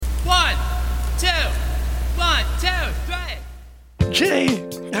Jay,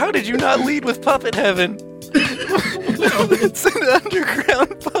 how did you not lead with Puppet Heaven? It's an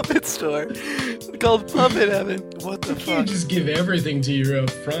underground puppet store called Puppet Heaven. What the fuck? You can't just give everything to you up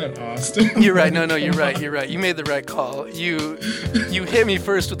front, Austin. You're right. No, you're right. You made the right call. You hit me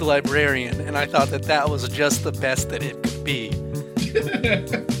first with the librarian, and I thought that was just the best that it could be.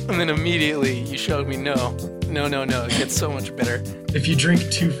 And then immediately you showed me no. It gets so much better. If you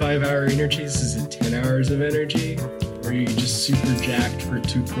drink 2 5-hour energies, is it 10 hours of energy? Or are you just super jacked for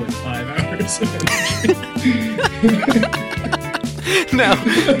 2.5 hours of energy? Now,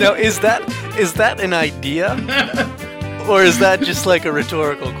 is that an idea? Or is that just like a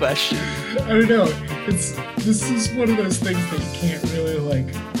rhetorical question? I don't know. This is one of those things that you can't really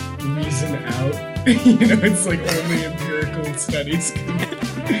like reason out. It's like only empirical studies can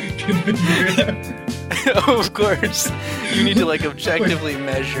figure it out. Of course. You need to like objectively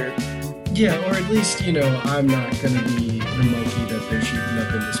measure. Yeah, or at least, I'm not gonna be the monkey that they're shooting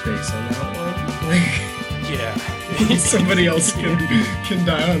up into space on that one. Yeah. Somebody else can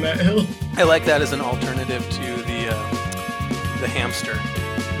die on that hill. I like that as an alternative to the hamster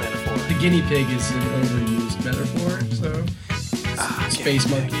metaphor. The guinea pig is an overused metaphor, so space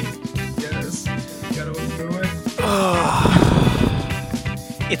monkey. Yes, gotta overdo it.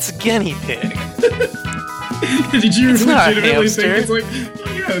 It's a guinea pig. Did you it's legitimately think it's like,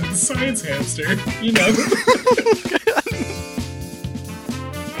 yeah, the science hamster,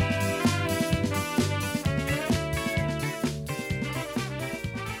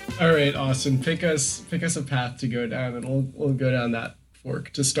 All right, Austin, pick us a path to go down, and we'll go down that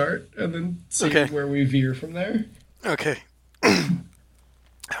fork to start, and then see where we veer from there. Okay.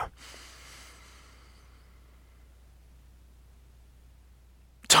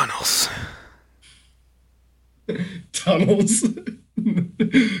 Tunnels. Tunnels.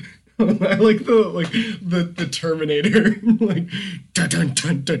 I like the Terminator, like dun dun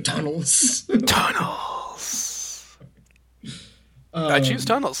dun dun tunnels. Tunnels. I choose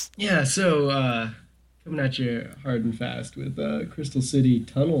tunnels. Yeah, so coming at you hard and fast with Crystal City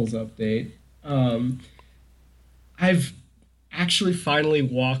Tunnels update. I've actually finally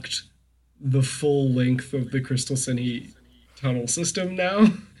walked the full length of the Crystal City tunnel system now,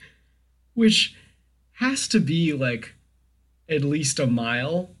 which has to be like at least a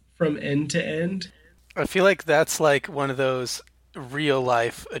mile from end to end. I feel like that's like one of those real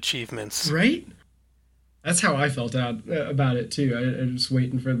life achievements. Right? That's how I felt about it too. I was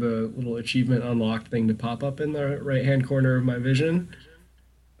waiting for the little achievement unlocked thing to pop up in the right-hand corner of my vision.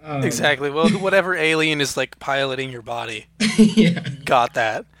 Exactly. Well, whatever alien is like piloting your body. Yeah. Got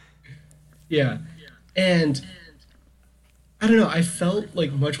that. Yeah. And I don't know, I felt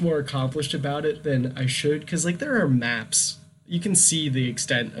like much more accomplished about it than I should, because like there are maps. You can see the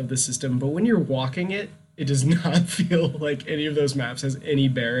extent of the system, but when you're walking it, it does not feel like any of those maps has any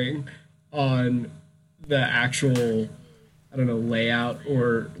bearing on the actual, I don't know, layout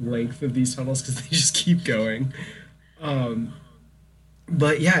or length of these tunnels, because they just keep going.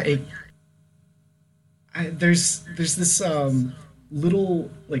 But yeah, there's this little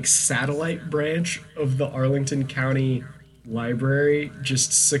like satellite branch of the Arlington County Library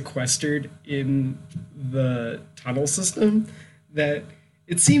just sequestered in the tunnel system that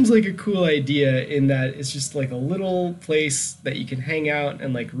it seems like a cool idea, in that it's just like a little place that you can hang out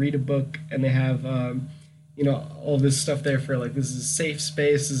and like read a book, and they have all this stuff there for like, this is a safe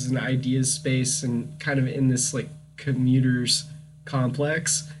space, this is an ideas space, and kind of in this like commuters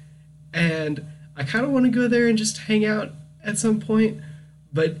complex. And I kind of want to go there and just hang out at some point,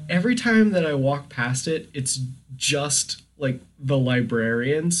 but every time that I walk past it, it's just like the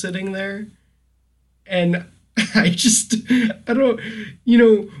librarian sitting there. And I don't,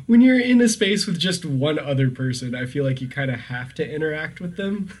 when you're in a space with just one other person, I feel like you kind of have to interact with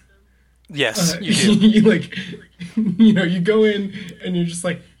them. Yes, you do. You go in and you're just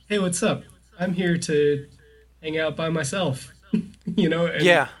like, hey, what's up? I'm here to hang out by myself, and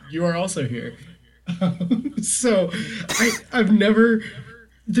yeah. You are also here. So I've never,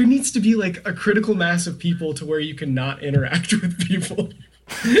 there needs to be like a critical mass of people to where you can not interact with people.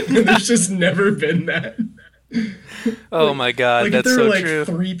 And there's just never been that. Oh my God, that's so true. If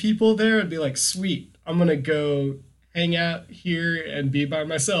there were like 3 people there, I'd be like, sweet, I'm going to go hang out here and be by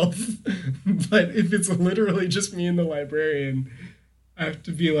myself. But if it's literally just me and the librarian, I have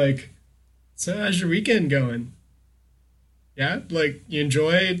to be like, so how's your weekend going? Yeah? Like, you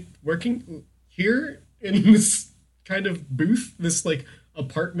enjoy working here in this kind of booth, this like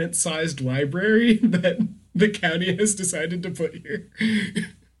apartment-sized library that the county has decided to put here?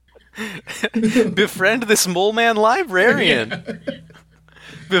 Befriend this mole man librarian.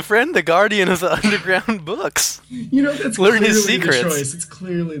 Befriend the guardian of the underground books. You know, that's Learn clearly his secrets. the choice. It's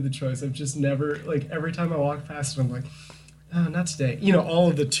clearly the choice. I've just never, like, every time I walk past it, I'm like, oh, not today. You know, all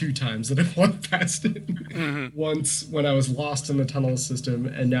of the 2 times that I've walked past it. Mm-hmm. Once when I was lost in the tunnel system,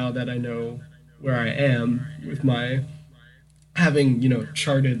 and now that I know where I am with my having, you know,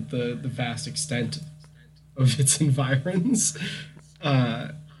 charted the vast extent of its environs,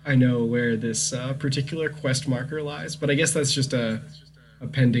 I know where this particular quest marker lies. But I guess that's just a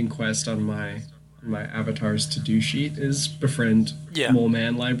pending quest on my avatar's to-do sheet is befriend Mole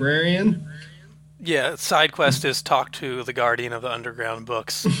Man Librarian. Yeah, side quest is talk to the guardian of the underground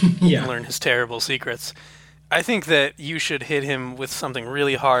books Yeah. and learn his terrible secrets. I think that you should hit him with something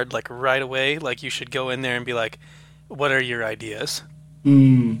really hard, like right away. Like you should go in there and be like, "What are your ideas?"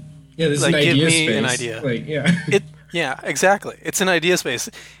 Yeah, this is Like, an idea give me space. an idea. Like, yeah. Yeah, exactly. It's an idea space.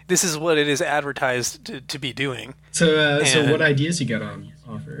 This is what it is advertised to be doing. So what ideas you got on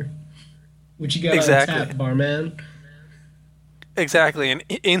offer? What you got on tap, barman? Exactly, and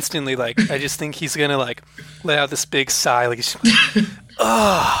instantly, like, I just think he's gonna like let out this big sigh, like, he's just like,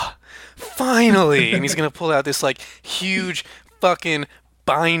 "Oh, finally!" And he's gonna pull out this like huge fucking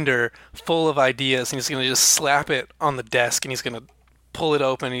binder full of ideas, and he's gonna just slap it on the desk, and he's gonna pull it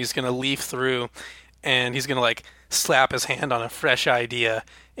open, and he's gonna leaf through, and he's gonna like slap his hand on a fresh idea,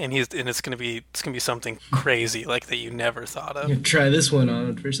 and it's gonna be something crazy like that you never thought of. Try this one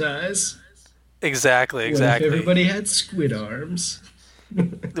on for size. Exactly. What if everybody had squid arms?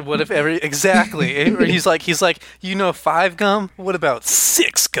 What if exactly? Or he's like, 5 gum? What about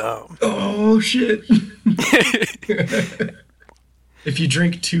 6 gum? Oh shit! If you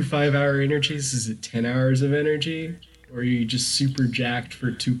drink 2 5-hour energies, is it 10 hours of energy? Or are you just super jacked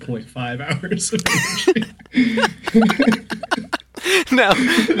for 2.5 hours of energy? Now,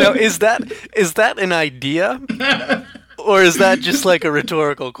 is that an idea? Or is that just like a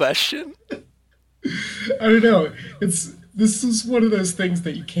rhetorical question? I don't know. This is one of those things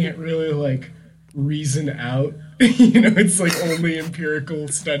that you can't really like reason out. You know, it's like only empirical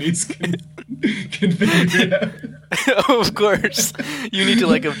studies can figure it out. Of course, you need to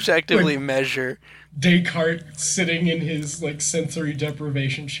like objectively measure. Descartes sitting in his like sensory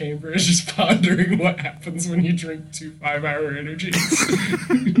deprivation chamber is just pondering what happens when you drink 2 5-hour energies.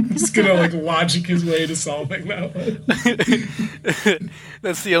 He's gonna like logic his way to solving that one.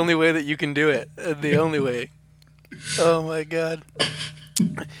 That's the only way that you can do it. The only way. Oh my god.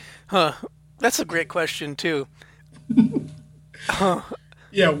 Huh. That's a great question too. Huh.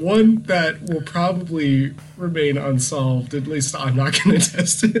 Yeah, one that will probably remain unsolved. At least I'm not going to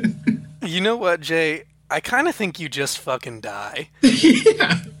test it. You know what, Jay? I kind of think you just fucking die.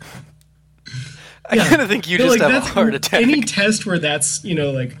 Yeah. I kind of think you just have a heart attack. Any test where that's, you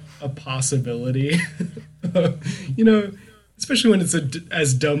know, like a possibility, you know, especially when it's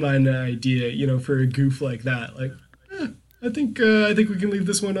as dumb an idea, you know, for a goof like that. Like, I think we can leave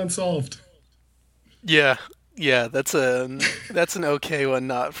this one unsolved. Yeah, that's an okay one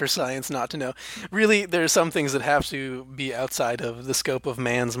not for science not to know. Really, there's some things that have to be outside of the scope of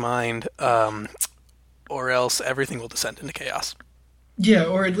man's mind, or else everything will descend into chaos. Yeah,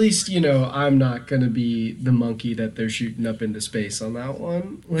 or at least, you know, I'm not going to be the monkey that they're shooting up into space on that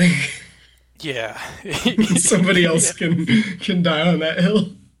one. Like, yeah. Somebody else can die on that hill.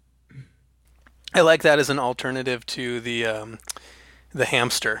 I like that as an alternative to the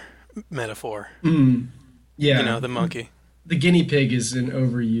hamster metaphor. Yeah. You know, the monkey. The guinea pig is an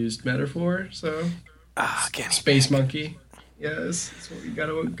overused metaphor, so... Space pig. Monkey. Yes, that's what we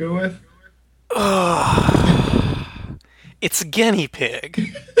gotta go with. It's a guinea pig.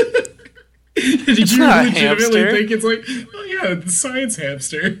 Did you legitimately think it's like, oh yeah, the science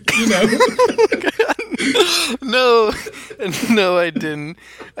hamster, you know? No, I didn't.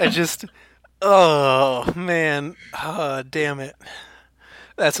 I just... Oh, man. Damn it.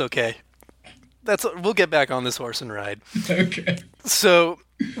 That's okay. We'll get back on this horse and ride. Okay. So,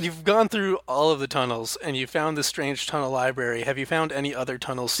 you've gone through all of the tunnels, and you found this strange tunnel library. Have you found any other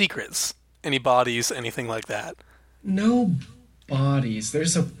tunnel secrets? Any bodies, anything like that? No bodies.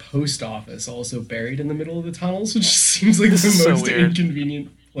 There's a post office also buried in the middle of the tunnels, which seems like the most inconvenient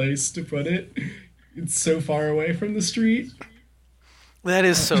place to put it. It's so far away from the street. That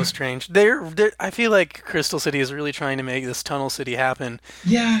is so strange. I feel like Crystal City is really trying to make this tunnel city happen.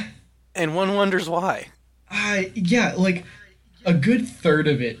 Yeah. And one wonders why. Yeah, like a good third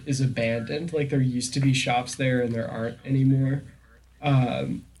of it is abandoned. Like there used to be shops there and there aren't anymore.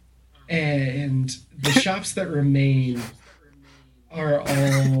 And the shops that remain are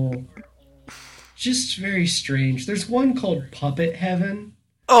all just very strange. There's one called Puppet Heaven.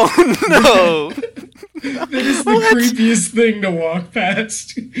 Oh no! That is the creepiest thing to walk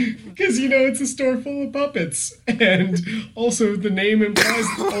past. Because, it's a store full of puppets. And also, the name implies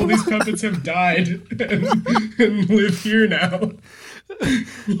that all these puppets have died and live here now.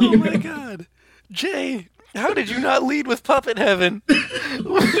 Oh my god. Jay, how did you not lead with Puppet Heaven?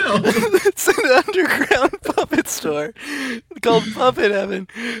 It's an underground puppet store called Puppet Heaven.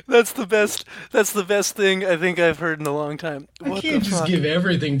 That's the best thing I think I've heard in a long time. I can't just give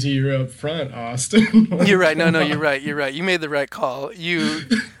everything to you up front, Austin. You're right. No, you're right. You made the right call. You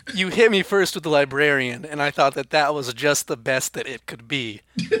hit me first with the librarian, and I thought that was just the best that it could be.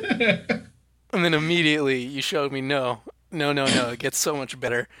 And then immediately you showed me no, it gets so much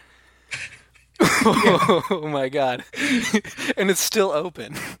better. Oh my god. And it's still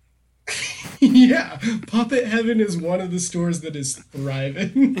open. Yeah, Puppet Heaven is one of the stores that is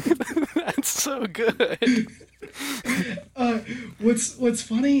thriving. That's so good. What's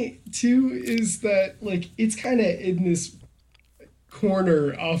funny too is that it's kind of in this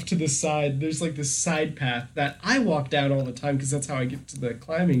corner off to the side. There's this side path that I walk down all the time because that's how I get to the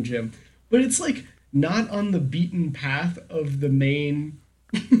climbing gym. But it's not on the beaten path of the main,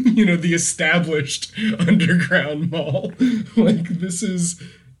 the established underground mall. This is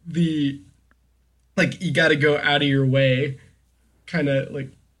the, you got to go out of your way, kind of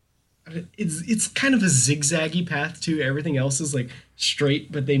it's kind of a zigzaggy path too. Everything else is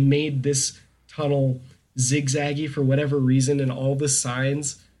straight, but they made this tunnel zigzaggy for whatever reason, and all the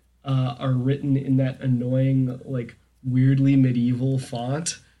signs are written in that annoying, weirdly medieval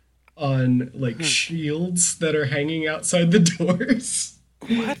font on shields that are hanging outside the doors.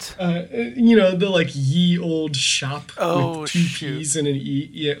 What? The ye old shop with two shoot. P's and an E,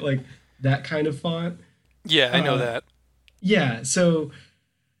 yeah, that kind of font. Yeah, I know that. Yeah, so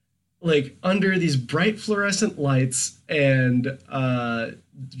under these bright fluorescent lights and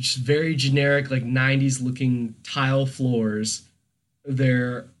just very generic 90s looking tile floors,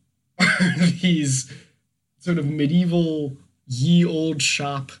 there are these sort of medieval ye old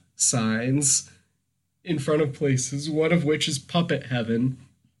shop signs in front of places, one of which is Puppet Heaven,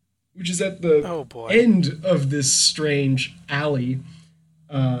 which is at the end of this strange alley.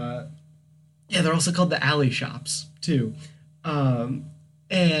 They're also called the alley shops too. As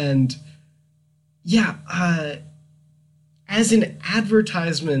an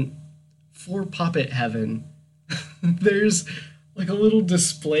advertisement for Puppet Heaven, there's a little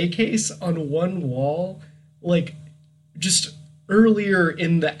display case on one wall, just earlier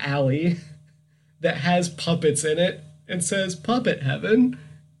in the alley, that has puppets in it and says Puppet Heaven.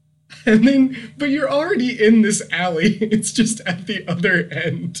 And then, but you're already in this alley. It's just at the other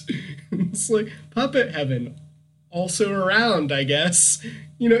end. It's Puppet Heaven, also around, I guess.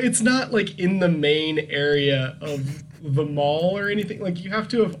 It's not in the main area of the mall or anything. You have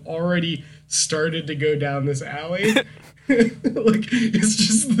to have already started to go down this alley. It's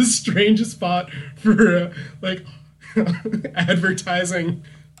just the strangest spot for advertising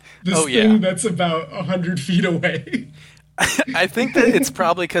this thing that's that's about 100 feet away. I think that it's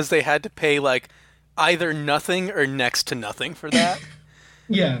probably because they had to pay either nothing or next to nothing for that.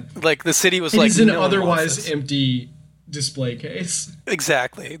 Yeah. The city was it's an otherwise empty display case.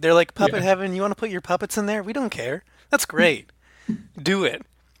 Exactly. They're Puppet Heaven, you want to put your puppets in there? We don't care. That's great. Do it.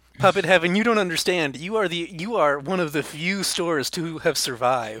 Puppet Heaven, you don't understand. You are one of the few stores to have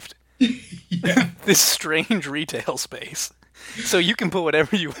survived this strange retail space. So you can put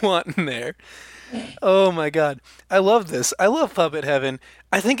whatever you want in there. Oh my god. I love this. I love Puppet Heaven.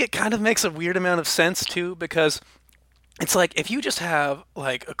 I think it kind of makes a weird amount of sense too, because it's if you just have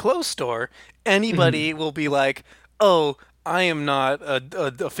a clothes store, anybody will be oh, I am not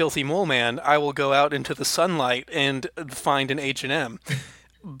a filthy mole man. I will go out into the sunlight and find an H&M.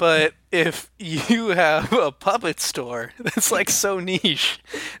 But if you have a puppet store that's so niche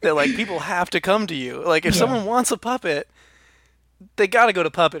that people have to come to you, if someone wants a puppet, they got to go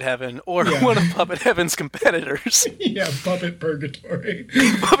to Puppet Heaven or one of Puppet Heaven's competitors. Yeah, Puppet Purgatory.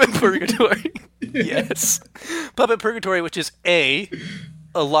 Puppet Purgatory. Yes. Puppet Purgatory, which is A,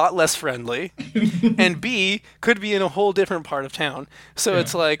 a lot less friendly, and B, could be in a whole different part of town. So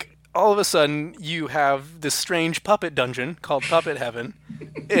it's all of a sudden you have this strange puppet dungeon called Puppet Heaven,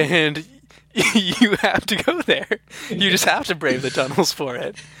 and you have to go there. You just have to brave the tunnels for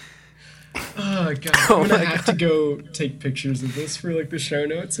it. Oh god, I'm gonna have to go take pictures of this for the show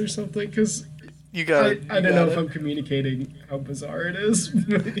notes or something, because I don't know if I'm communicating how bizarre it is.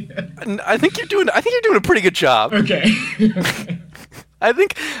 I think you're doing a pretty good job. Okay. I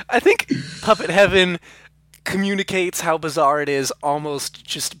think Puppet Heaven communicates how bizarre it is almost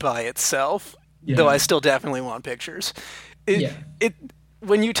just by itself. Yeah. Though I still definitely want pictures.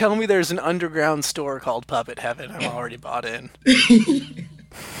 when you tell me there's an underground store called Puppet Heaven, I'm already bought in.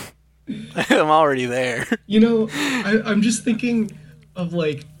 I'm already there. I'm just thinking of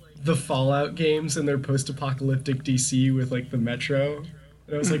like the Fallout games and their post-apocalyptic DC with like the Metro.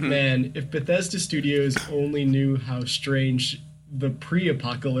 And I was like, man, if Bethesda Studios only knew how strange the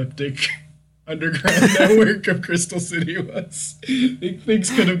pre-apocalyptic underground network of Crystal City was, I think things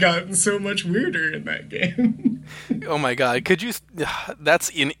could have gotten so much weirder in that game. Oh my god, could you...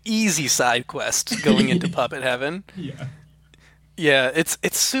 That's an easy side quest going into Puppet Heaven. Yeah. Yeah,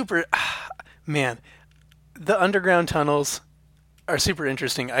 it's super... Man, the underground tunnels are super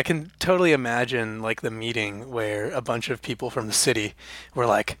interesting. I can totally imagine like the meeting where a bunch of people from the city were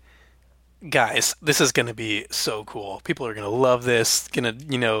like, guys, this is going to be so cool. People are going to love this. It's going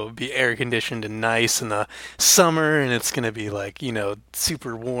to, be air conditioned and nice in the summer, and it's going to be like,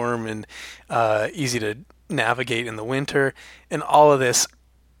 super warm and easy to navigate in the winter and all of this.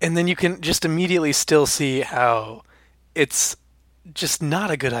 And then you can just immediately still see how it's just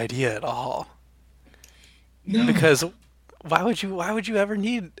not a good idea at all. No. Because why would you ever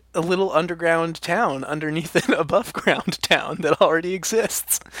need a little underground town underneath an above ground town that already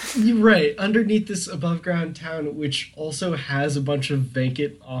exists? You're right. Underneath this above ground town, which also has a bunch of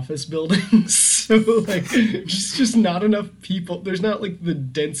vacant office buildings. So like just not enough people. There's not like the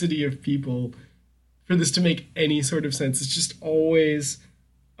density of people for this to make any sort of sense. It's just always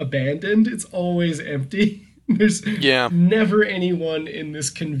abandoned. It's always empty. There's never anyone in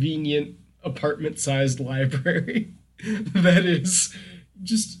this convenient apartment-sized library that is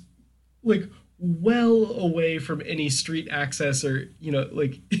just like well away from any street access, or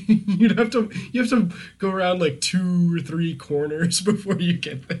like you have to go around like 2 or 3 corners before you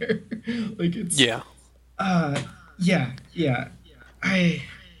get there. Like it's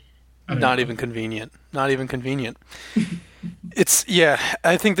not even convenient. It's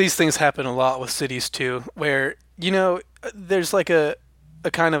I think these things happen a lot with cities too, where there's like a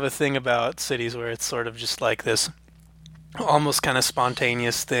kind of a thing about cities where it's sort of just like this almost kind of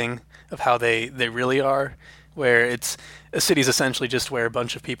spontaneous thing of how they really are, where a city's essentially just where a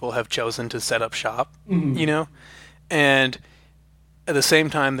bunch of people have chosen to set up shop, and at the same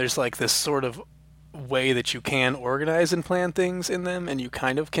time there's like this sort of way that you can organize and plan things in them, and you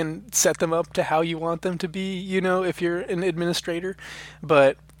kind of can set them up to how you want them to be, if you're an administrator.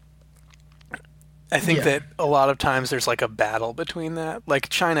 But I think that a lot of times there's like a battle between that. Like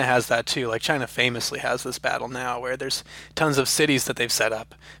China has that too. Like China famously has this battle now where there's tons of cities that they've set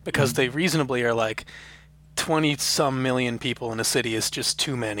up because they reasonably are like 20-some million people in a city is just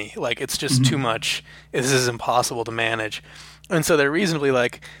too many. Like it's just too much. This is impossible to manage. And so they're reasonably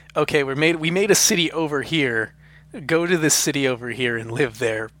like, okay, we made a city over here. Go to this city over here and live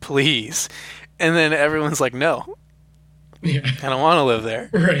there, please. And then everyone's like, no. Yeah. I don't want to live there.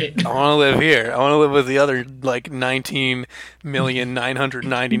 Right. I want to live here. I want to live with the other like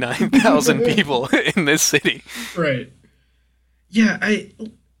 19,999,000 people in this city. Right. Yeah,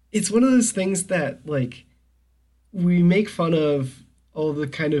 it's one of those things that like we make fun of all the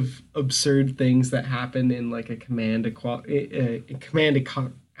kind of absurd things that happen in like a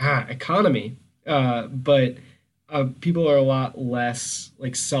economy. But people are a lot less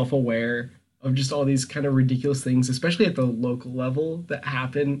like self-aware of just all these kind of ridiculous things, especially at the local level, that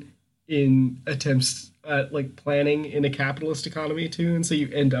happen in attempts at like planning in a capitalist economy too. And so you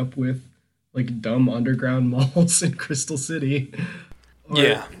end up with like dumb underground malls in Crystal City.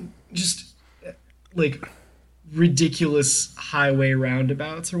 Or just like ridiculous highway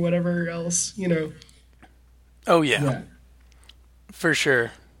roundabouts or whatever else, Oh yeah. For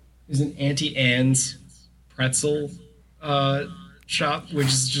sure. There's an Auntie Anne's pretzel shop, which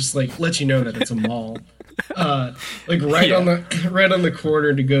is just like lets you know that it's a mall. Like right on the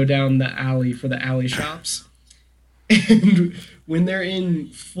corner to go down the alley for the alley shops. And when they're in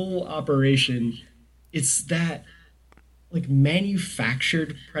full operation, it's that like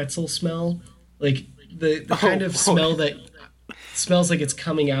manufactured pretzel smell, like the kind of smell that smells like it's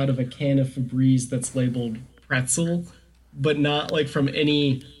coming out of a can of Febreze that's labeled pretzel, but not like from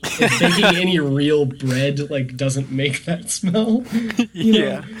any baking any real bread like doesn't make that smell. You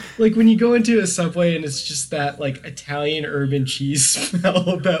know? Like when you go into a Subway and it's just that like Italian urban cheese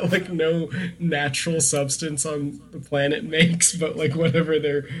smell that like no natural substance on the planet makes, but like whatever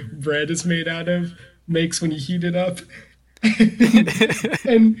their bread is made out of makes when you heat it up.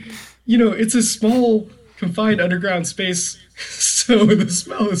 And it's a small confined underground space, so the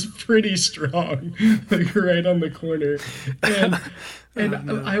smell is pretty strong, like right on the corner.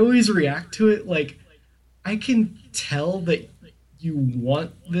 And I always react to it like, I can tell that you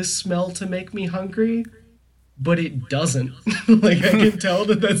want this smell to make me hungry, but it doesn't. Like, I can tell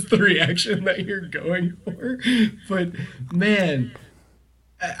that that's the reaction that you're going for. But man,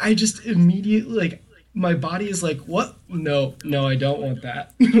 I just immediately, like, my body is like, what? No, no, I don't want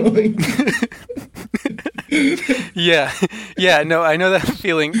that. Yeah, yeah, no, I know that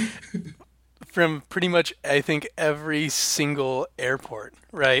feeling from pretty much, I think, every single airport,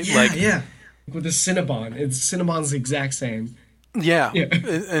 right? Yeah, Like, yeah. With the Cinnabon, Cinnabon's the exact same. yeah, Yeah.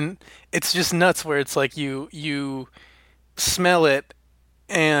 and it's just nuts where it's like you smell it,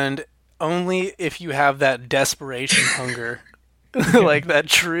 and only if you have that desperation hunger, Yeah. like that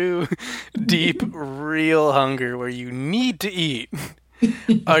true, deep, real hunger where you need to eat,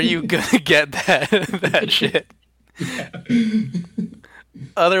 are you gonna get that that shit?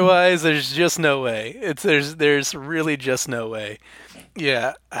 Otherwise, there's just no way. There's really just no way.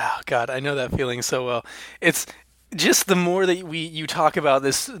 Yeah. Oh God, I know that feeling so well. It's just the more that you talk about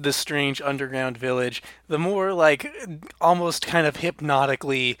this strange underground village, the more like almost kind of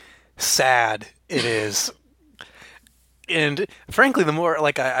hypnotically sad it is. And frankly, the more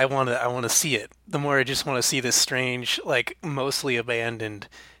like I want to see it, the more I just want to see this strange, like mostly abandoned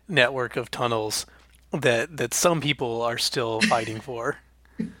network of tunnels that some people are still fighting for.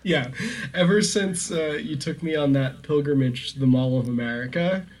 Yeah. Ever since you took me on that pilgrimage to the Mall of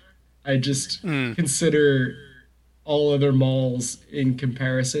America, I just Mm, consider all other malls in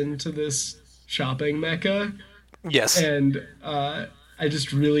comparison to this shopping mecca. yes. And I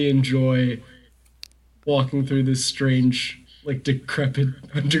just really enjoy walking through this strange, like, decrepit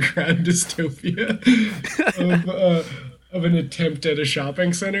underground dystopia of an attempt at a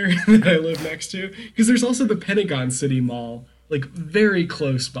shopping center that I live next to. Because there's also the Pentagon City Mall, like, very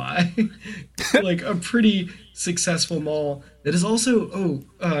close by, like a pretty successful mall that is also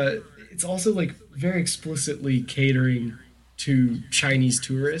it's also like very explicitly catering to Chinese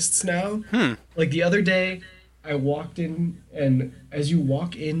tourists now. Hmm. Like the other day, I walked in, and as you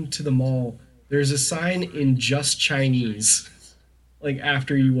walk into the mall, there's a sign in just Chinese, like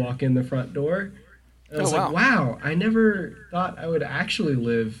after you walk in the front door. And I Oh was like, wow. wow, I never thought I would actually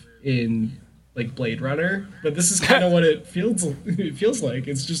live in like Blade Runner, but this is kind of what it feels like.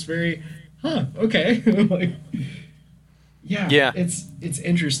 It's just very, okay. Like, yeah, Yeah, it's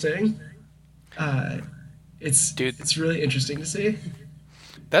interesting. Uh, dude. it's really interesting to see.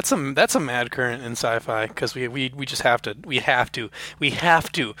 That's a mad current in sci-fi because we just have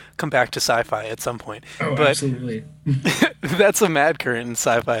to come back to sci-fi at some point. Oh, But absolutely. that's a mad current in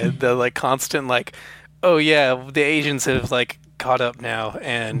sci-fi. The like constant like, oh yeah, the Asians have like caught up now,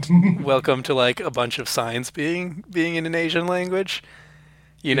 and welcome to like a bunch of signs being in an Asian language.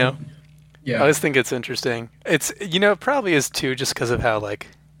 You Yeah, know, I yeah, always think it's interesting. It's it probably is too just because of how like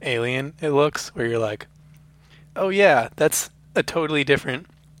alien it looks, where you're like, oh yeah, that's a totally different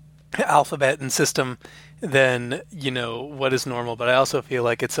alphabet and system than what is normal. But I also feel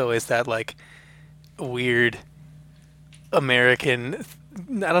like it's always that like weird American.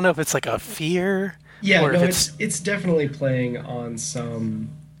 I don't know if it's like a fear yeah. or if No, it's it's definitely playing on some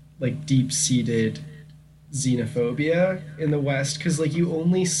like deep seated xenophobia in the West because like you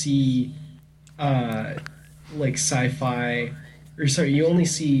only see uh like sci-fi, or sorry, you only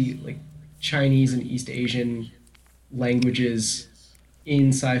see like Chinese and East Asian languages in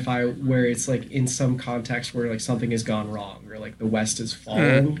sci-fi where it's like in some context where like something has gone wrong or like the West has mm,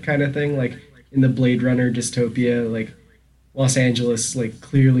 fallen kind of thing. Like in the Blade Runner dystopia, like Los Angeles like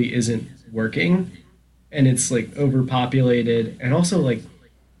clearly isn't working, and it's like overpopulated, and also like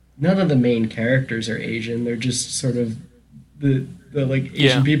none of the main characters are Asian. They're just sort of the like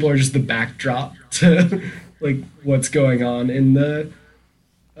Asian yeah, people are just the backdrop to like what's going on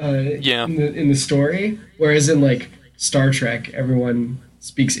yeah, in the story. Whereas in like Star Trek, everyone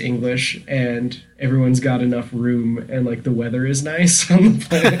speaks English and everyone's got enough room and like the weather is nice on the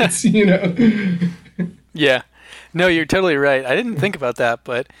planets, you know? yeah. No, you're totally right. I didn't think about that,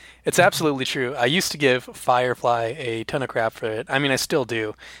 but it's absolutely true. I used to give Firefly a ton of crap for it. I mean, I still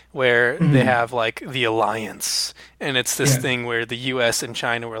do, where they Mhm. have like the alliance, and it's this Yeah. thing where the U.S. and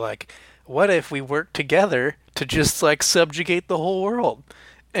China were like, "What if we work together to just like subjugate the whole world?"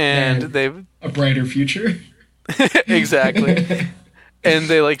 And Man, they a brighter future. exactly, and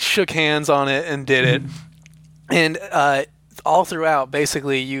they like shook hands on it and did it, and all throughout,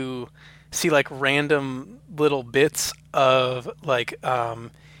 basically, you see like random little bits of like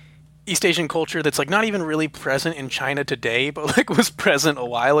East Asian culture that's like not even really present in China today, but like was present a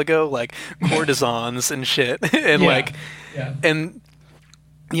while ago, like courtesans and shit, and Yeah. like Yeah. and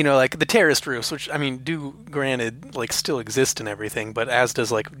like the terrorist roofs, which I mean, do granted like still exist and everything, but as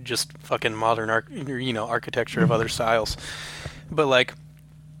does like just fucking modern architecture of other styles. But like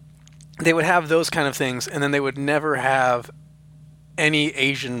they would have those kind of things, and then they would never have any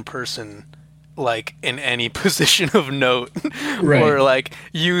Asian person like in any position of note, Right. or like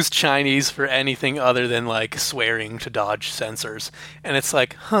use Chinese for anything other than like swearing to dodge censors. And it's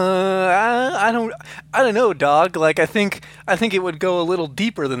like, I don't know, dog. Like I think it would go a little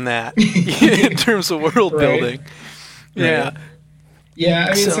deeper than that in terms of world Right. building. Yeah. Right. Yeah,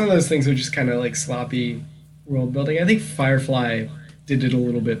 I mean, So- some of those things are just kind of like sloppy world building. I think Firefly did it a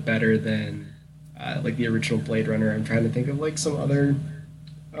little bit better than like the original Blade Runner. I'm trying to think of like some other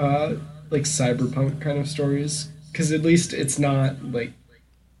like cyberpunk kind of stories, because at least it's not like,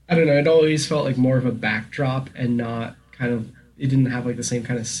 I don't know. It always felt like more of a backdrop and not kind of. It didn't have like the same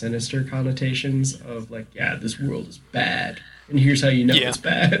kind of sinister connotations of like, yeah, this world is bad, and here's how you know Yeah. it's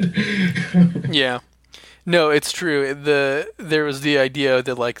bad. Yeah. No, it's true. There was the idea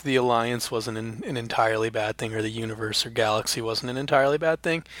that like the Alliance wasn't an entirely bad thing, or the universe or galaxy wasn't an entirely bad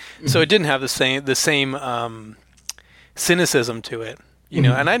thing. So it didn't have the same cynicism to it, you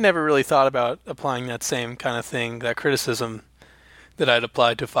know. And I never really thought about applying that same kind of thing, that criticism that I'd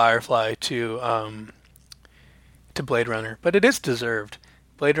applied to Firefly to Blade Runner. But it is deserved.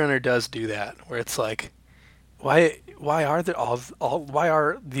 Blade Runner does do that, where it's like, why are there why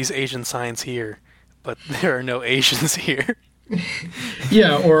are these Asian signs here? But there are no Asians here.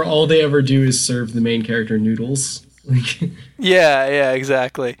 Yeah, or all they ever do is serve the main character noodles. Like, Yeah,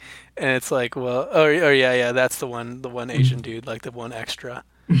 exactly. And it's like, well, yeah, that's the one Asian dude, like the one extra.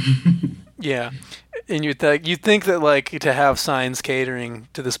 Yeah, and you'd think that like to have signs catering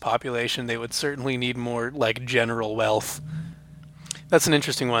to this population, they would certainly need more like general wealth. That's an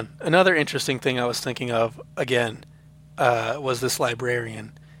interesting one. Another interesting thing I was thinking of again was this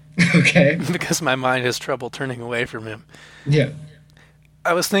librarian. okay. Because my mind has trouble turning away from him. Yeah.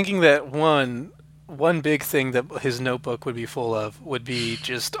 I was thinking that one big thing that his notebook would be full of would be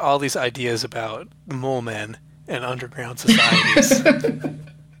just all these ideas about mole men and underground societies.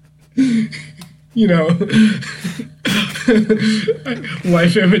 You know,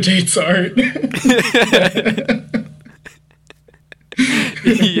 life imitates art.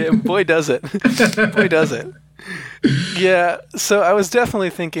 Yeah, boy does it. Boy does it. Yeah, so I was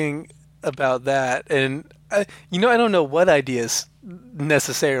definitely thinking about that, and I don't know what ideas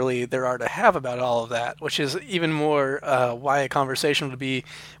necessarily there are to have about all of that, which is even more why a conversation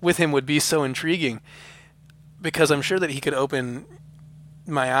with him would be so intriguing, because I'm sure that he could open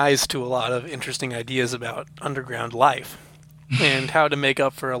my eyes to a lot of interesting ideas about underground life and how to make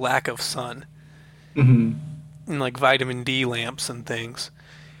up for a lack of sun and like vitamin D lamps and things.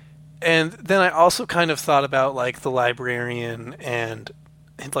 And then I also kind of thought about like the librarian and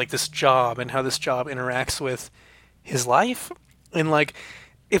like this job and how this job interacts with his life, and like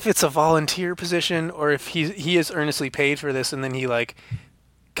if it's a volunteer position or if he is earnestly paid for this, and then he like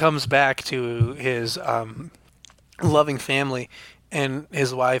comes back to his loving family, and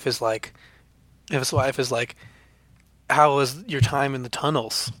his wife is like, how was your time in the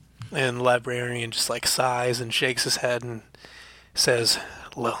tunnels? And the librarian just like sighs and shakes his head and says,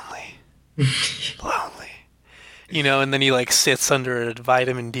 lonely. And then he like sits under a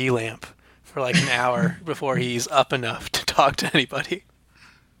vitamin D lamp for like an hour before he's up enough to talk to anybody.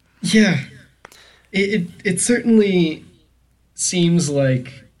 Yeah. It certainly seems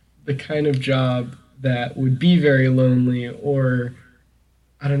like the kind of job that would be very lonely, or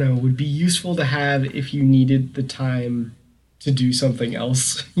I don't know, would be useful to have if you needed the time to do something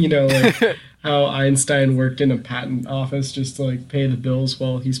else. Like how Einstein worked in a patent office just to like pay the bills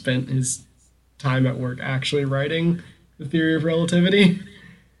while he spent his time at work actually writing the theory of relativity.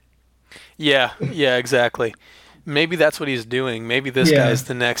 Yeah, exactly. Maybe that's what he's doing. Maybe this guy's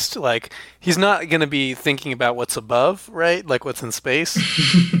the next, like, he's not going to be thinking about what's above, right? Like what's in space.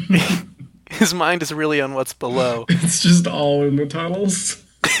 His mind is really on what's below. It's just all in the tunnels.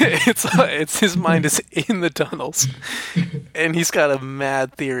 It's his mind is in the tunnels, and he's got a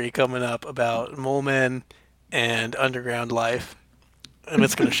mad theory coming up about mole men and underground life, and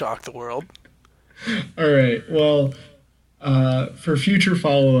it's going to shock the world. All right. Well, for future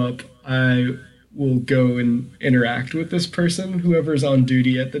follow-up, I will go and interact with this person, whoever's on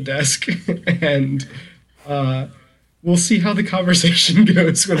duty at the desk, and we'll see how the conversation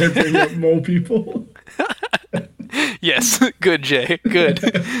goes when I bring up mole people. Yes, good, Jay. Good.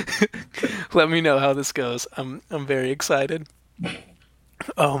 Let me know how this goes. I'm very excited.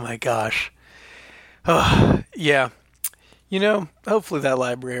 Oh my gosh. Oh, yeah. Hopefully that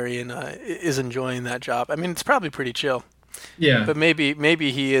librarian is enjoying that job. I mean, it's probably pretty chill. Yeah. But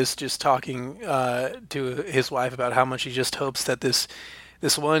maybe he is just talking to his wife about how much he just hopes that this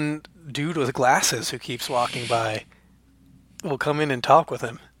one dude with glasses who keeps walking by will come in and talk with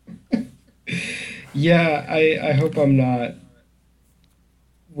him. Yeah, I hope I'm not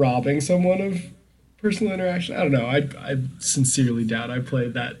robbing someone of personal interaction. I don't know. I sincerely doubt I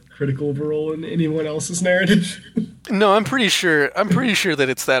played that critical of a role in anyone else's narrative. No, I'm pretty sure. I'm pretty sure that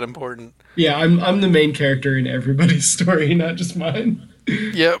it's that important. Yeah, I'm the main character in everybody's story, not just mine.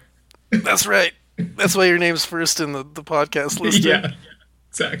 Yep, that's right. That's why your name's first in the podcast listing. Yeah,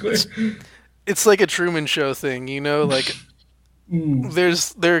 exactly. It's like a Truman Show thing, like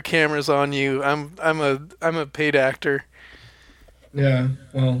Mm, there are cameras on you. I'm a paid actor. yeah,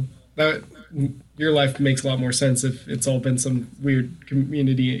 well, that your life makes a lot more sense if it's all been some weird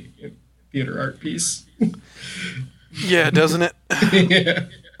community theater art piece. Yeah, doesn't it? Yeah.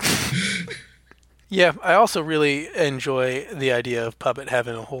 Yeah, I also really enjoy the idea of Puppet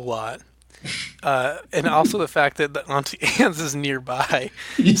Heaven a whole lot. And also the fact that the Auntie Anne's is nearby,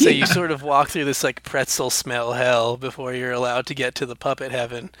 so you Yeah. sort of walk through this like pretzel smell hell before you're allowed to get to the Puppet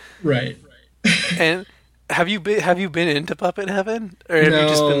Heaven. Right. And have you been into Puppet Heaven, or have you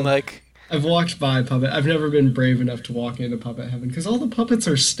just been No, like, I've walked by Puppet. I've never been brave enough to walk into Puppet Heaven because all the puppets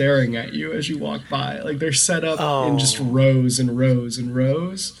are staring at you as you walk by. Like they're set up in just oh, rows and rows and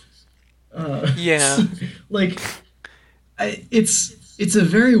rows. yeah, Like it's a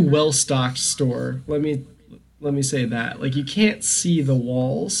very well stocked store. Let me say that. Like you can't see the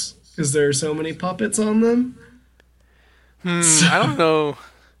walls because there are so many puppets on them. So, I don't know.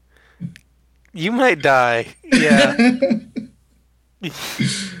 You might die. Yeah,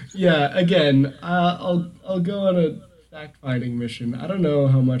 yeah. Again, I'll go on a fact finding mission. I don't know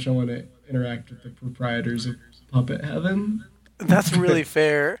how much I want to interact with the proprietors of Puppet Heaven. that's really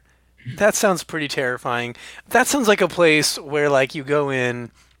fair. That sounds pretty terrifying. That sounds like a place where like you go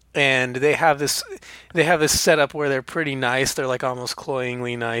in and they have this setup where they're pretty nice. They're like almost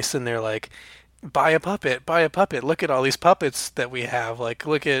cloyingly nice, and they're like, buy a puppet, buy a puppet. Look at all these puppets that we have. Like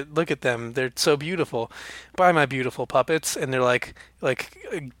look at them. They're so beautiful. Buy my beautiful puppets. And they're like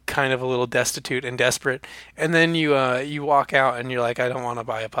kind of a little destitute and desperate. And then you walk out and you're like, I don't want to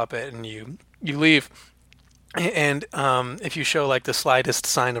buy a puppet, and you leave. And if you show like the slightest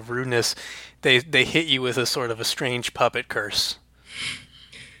sign of rudeness, they hit you with a sort of a strange puppet curse.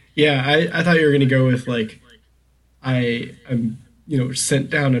 Yeah, I thought you were gonna go with like I'm sent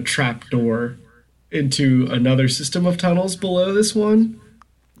down a trap door into another system of tunnels below this one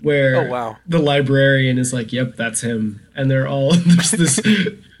Oh where wow. the librarian is like, "Yep, that's him," and they're all there's this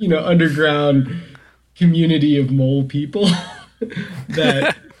underground community of mole people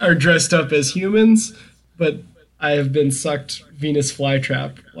that are dressed up as humans, but I have been sucked Venus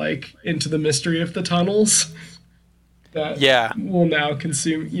flytrap like into the mystery of the tunnels that Yeah. will now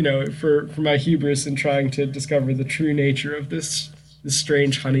consume, for my hubris in trying to discover the true nature of this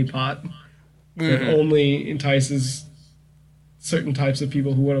strange honeypot that Hmm. only entices certain types of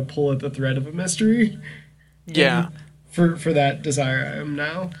people who want to pull at the thread of a mystery. Yeah. And for that desire, I am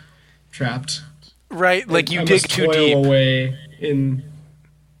now trapped. Right. Like I you dig must too toil deep. away in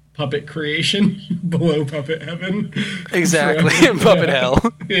puppet creation below puppet heaven Exactly. forever. In puppet Yeah,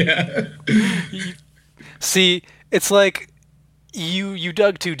 hell. yeah, See, it's like you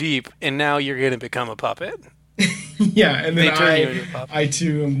dug too deep, and now you're gonna become a puppet. yeah. And then They turn you I, into a puppet. I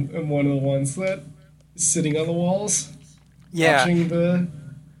too am one of the ones that is sitting on the walls, Yeah. watching the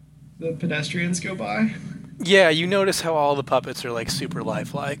pedestrians go by. Yeah. You notice how all the puppets are like super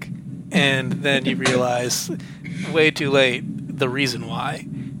lifelike, and then you realize, way too late, the reason why.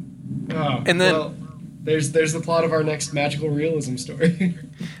 Oh, And then well, there's the plot of our next magical realism story.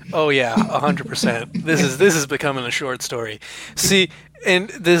 Oh yeah, 100%. This is becoming a short story. See, and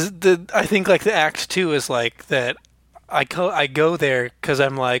I think like the act two is like that. I go there because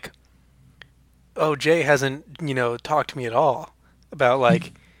I'm like, oh, Jay hasn't talked to me at all about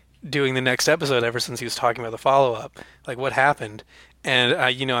like doing the next episode ever since he was talking about the follow up. Like what happened? And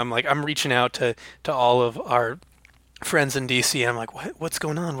I'm like I'm reaching out to all of our friends in DC. And I'm like, what's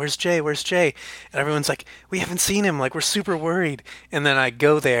going on? Where's Jay? Where's Jay? And everyone's like, we haven't seen him. Like, we're super worried. And then I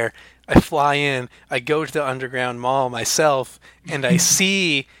go there, I fly in, I go to the underground mall myself, and I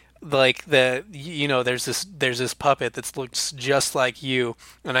see like there's this puppet that looks just like you,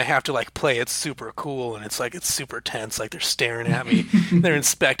 and I have to like play it super cool, and it's super tense. Like they're staring at me, they're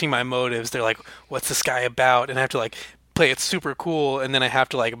inspecting my motives. They're like, what's this guy about? And I have to like play it super cool, and then I have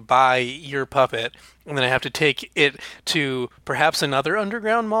to like buy your puppet, and then I have to take it to perhaps another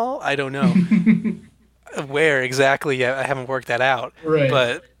underground mall. I don't know where exactly yet. I haven't worked that out, Right.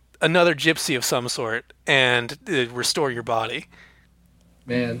 but another gypsy of some sort, and restore your body.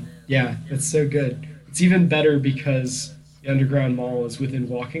 Man, yeah, it's so good. It's even better because the underground mall is within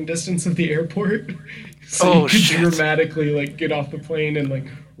walking distance of the airport. So Oh you could shit! dramatically like get off the plane and like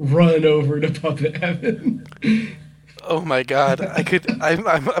run over to Puppet Heaven. Oh my god! I could. I'm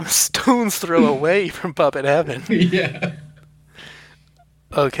a stone's throw away from Puppet Heaven. Yeah.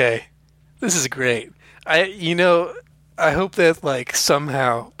 Okay, this is great. I hope that like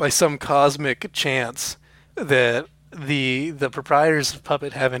somehow, by some cosmic chance, that the proprietors of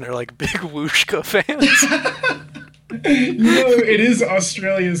Puppet Heaven are like big Wooshka fans. It is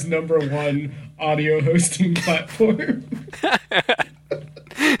Australia's #1 audio hosting platform.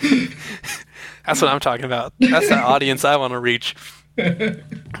 That's what I'm talking about. That's the audience I want to reach.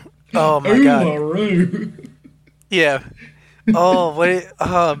 Oh my god. Ooh, Yeah.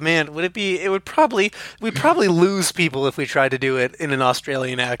 Oh man, would it be? It would probably. We'd probably lose people if we tried to do it in an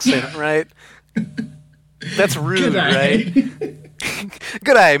Australian accent, right? That's rude, right?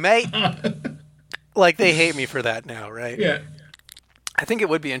 G'day, mate. Like they hate me for that now, right? Yeah. I think it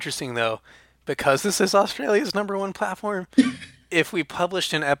would be interesting though, because this is Australia's #1 platform. If we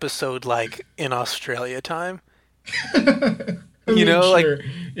published an episode like in Australia time, Sure.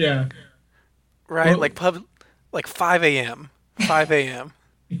 Yeah. right, Well, like 5 a.m. 5 a.m.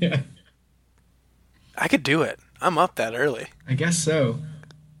 Yeah. I could do it. I'm up that early. I guess so.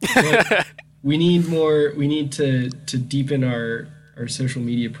 But we need more. We need to deepen our social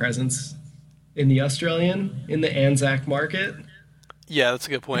media presence in the Anzac market. Yeah, that's a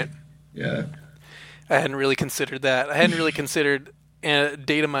good point. Yeah. I hadn't really considered that. I hadn't really considered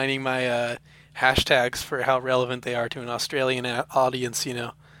data mining my hashtags for how relevant they are to an Australian audience,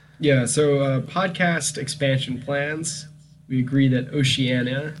 Yeah. So podcast expansion plans. We agree that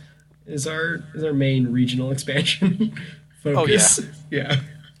Oceania is our main regional expansion focus. Oh, Yeah.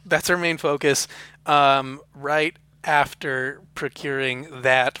 That's our main focus. Right after procuring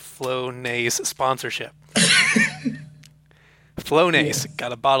that Flonase sponsorship. Flonase,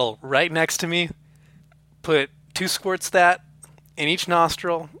 got a bottle right next to me. Put 2 squirts of that in each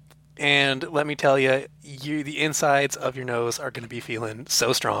nostril, and let me tell you, the insides of your nose are going to be feeling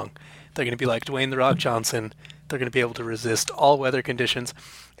so strong. They're going to be like Dwayne "The Rock" Johnson. They're going to be able to resist all weather conditions,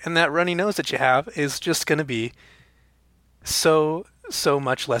 and that runny nose that you have is just going to be so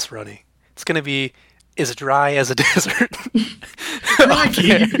much less runny. It's going to be as dry as a desert.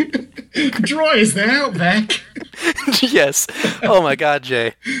 Crikey! Dry as the outback. Yes. Oh my God,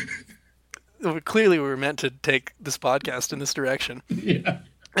 Jay. Clearly, we were meant to take this podcast in this direction. Yeah.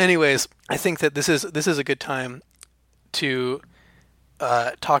 Anyways, I think that this is a good time to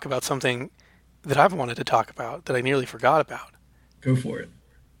talk about something that I've wanted to talk about that I nearly forgot about. Go for it.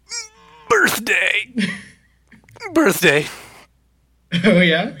 Birthday. Birthday. Oh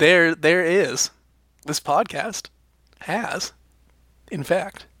yeah. There is. This podcast has, in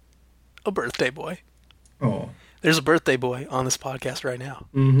fact, a birthday boy. Oh. There's a birthday boy on this podcast right now.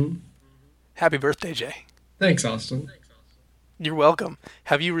 Mm-hmm. Happy birthday, Jay. Thanks, Austin. You're welcome.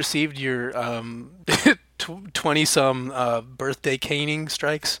 Have you received your 20-some birthday caning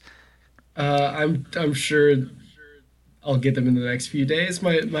strikes? I'm sure I'll get them in the next few days.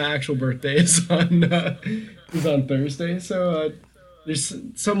 My actual birthday is on Thursday, so there's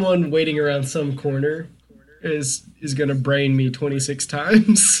someone waiting around some corner is gonna brain me 26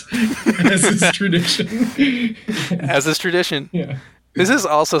 times as is tradition. As is tradition. Yeah. This is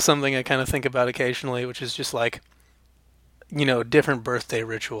also something I kind of think about occasionally, which is just like, different birthday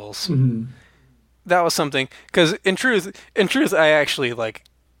rituals. Mm-hmm. That was something, because in truth, I actually like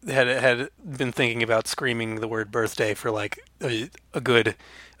had been thinking about screaming the word birthday for like a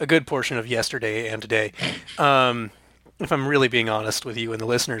good portion of yesterday and today, if I'm really being honest with you and the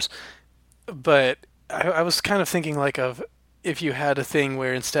listeners. But I was kind of thinking like of if you had a thing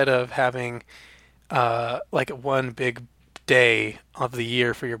where instead of having like one big day of the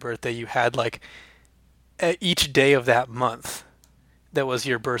year for your birthday, you had like each day of that month that was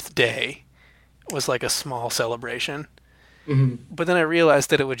your birthday was like a small celebration. Mm-hmm. But then I realized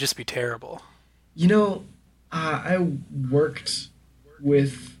that it would just be terrible. I worked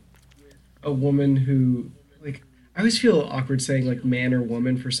with a woman who, like, I always feel awkward saying, like, man or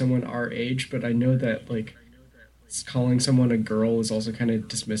woman for someone our age, but I know that, like, calling someone a girl is also kind of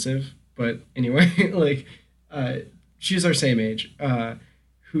dismissive. But anyway, like, she was our same age,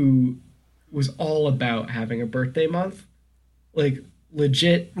 who was all about having a birthday month. Like,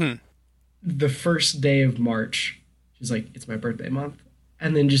 legit, the first day of March, she's like, it's my birthday month.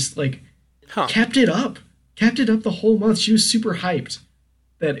 And then just, like, kept it up the whole month. She was super hyped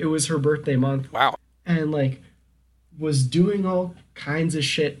that it was her birthday month. Wow. And, like, was doing all kinds of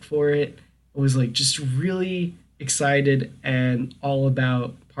shit for it. Was, like, just really excited and all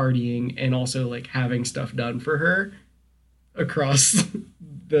about partying and also, like, having stuff done for her. across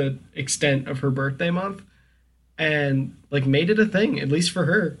the extent of her birthday month and like made it a thing, at least for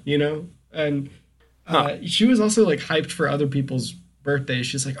her, you know? And she was also like hyped for other people's birthdays.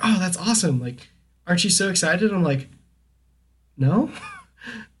 She's like, "Oh, that's awesome. Like, aren't you so excited?" I'm like, "No."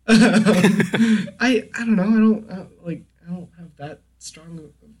 I don't know. I don't have that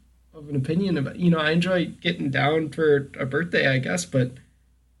strong of an opinion about, I enjoy getting down for a birthday, I guess, but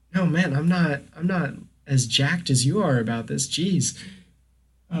no, man, I'm not as jacked as you are about this. Jeez.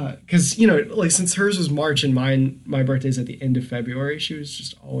 Because like since hers was March and my birthday's at the end of February, she was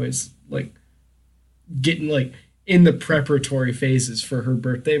just always like getting like in the preparatory phases for her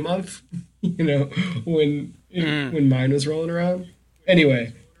birthday month. When mine was rolling around.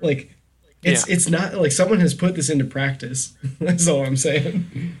 Anyway, like it's not like someone has put this into practice. That's all I'm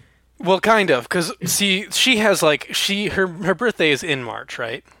saying. Well, kind of, because see, she has like her birthday is in March,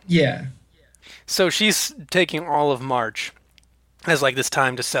 right? Yeah. So she's taking all of March as like this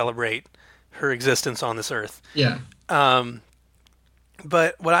time to celebrate her existence on this earth. Yeah.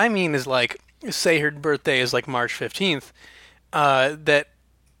 But what I mean is like, say her birthday is like March 15th, that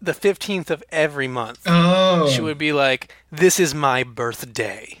the 15th of every month, she would be like, "This is my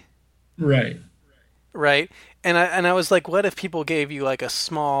birthday." Right. Right? And I was like, what if people gave you like a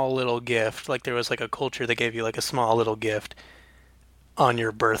small little gift? Like there was like a culture that gave you like a small little gift on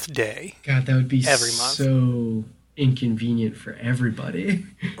your birthday. God, that would be every month. So inconvenient for everybody.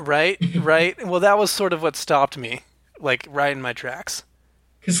 Right? Well, that was sort of what stopped me, like right in my tracks.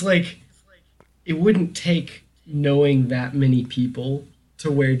 Because like, it wouldn't take knowing that many people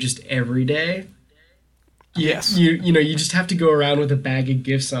to wear just every day. Yes. You just have to go around with a bag of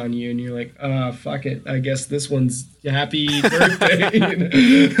gifts on you, and you're like, fuck it. I guess this one's happy birthday.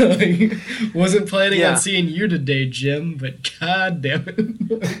 Like, wasn't planning on seeing you today, Jim, but god damn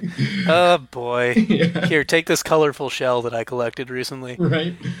it. Oh boy. Yeah. Here, take this colorful shell that I collected recently.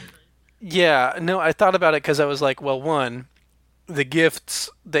 Right. Yeah, no, I thought about it because I was like, well, one, the gifts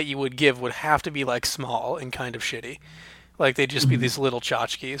that you would give would have to be like small and kind of shitty. Like they'd just be these little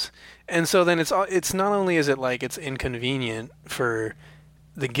tchotchkes. And so then it's not only is it like it's inconvenient for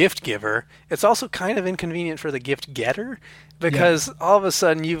the gift giver, it's also kind of inconvenient for the gift getter, because all of a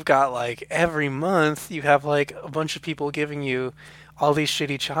sudden you've got like every month you have like a bunch of people giving you all these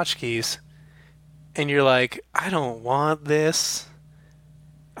shitty tchotchkes, and you're like, I don't want this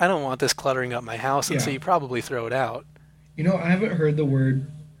cluttering up my house, and so you probably throw it out. I haven't heard the word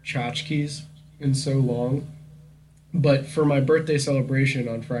tchotchkes in so long. But for my birthday celebration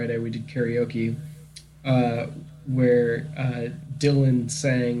on Friday, we did karaoke, where Dylan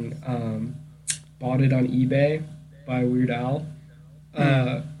sang "Bought It on eBay" by Weird Al,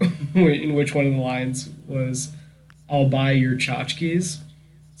 in which one of the lines was, "I'll buy your tchotchkes."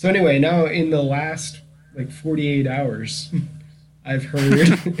 So anyway, now in the last like 48 hours, I've heard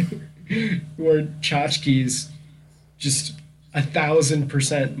word tchotchkes just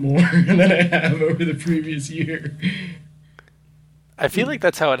 1,000% more than I have over the previous year. I feel like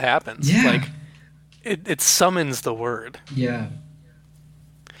that's how it happens. Yeah. Like it summons the word. Yeah.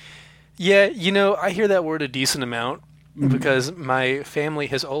 Yeah, I hear that word a decent amount because my family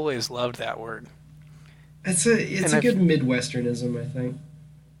has always loved that word. It's a good Midwesternism, I think.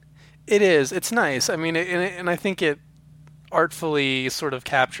 It is. It's nice. I mean, and I think it artfully sort of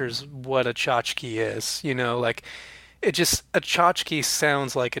captures what a tchotchke is, like a tchotchke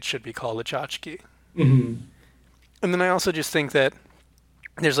sounds like it should be called a tchotchke. Mm-hmm. And then I also just think that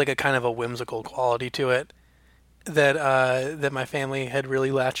there's like a kind of a whimsical quality to it that my family had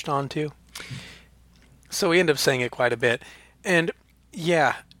really latched onto. So we end up saying it quite a bit. And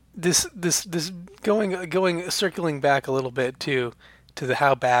yeah, this circling back a little bit to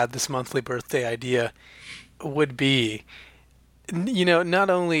how bad this monthly birthday idea would be.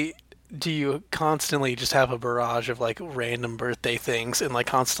 Not only do you constantly just have a barrage of like random birthday things and like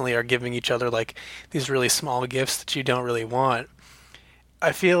constantly are giving each other like these really small gifts that you don't really want,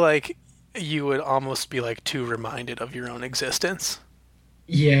 I feel like you would almost be like too reminded of your own existence.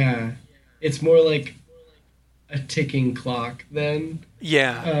 Yeah. It's more like a ticking clock then.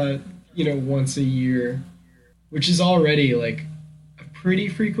 Yeah. Once a year, which is already like a pretty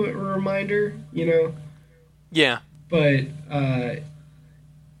frequent reminder, Yeah. But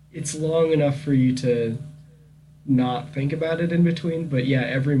it's long enough for you to not think about it in between. But yeah,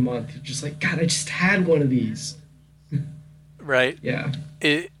 every month you're just like, God, I just had one of these. Right. Yeah.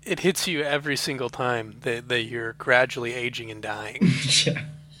 It hits you every single time that you're gradually aging and dying. Yeah.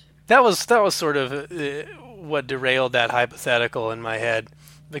 That was sort of what derailed that hypothetical in my head,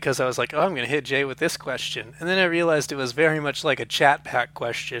 because I was like, oh, I'm going to hit Jay with this question. And then I realized it was very much like a chat pack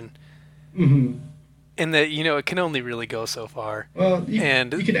question. Mm-hmm. and that it can only really go so far. Well,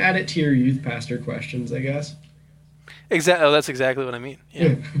 and you could add it to your youth pastor questions, I guess. Exactly. Oh, that's exactly what I mean.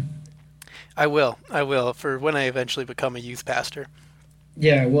 Yeah. I will for when I eventually become a youth pastor.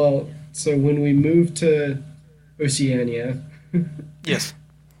 Yeah, well, so when we move to Oceania, yes,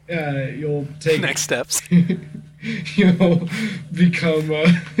 you'll take next steps. You'll become a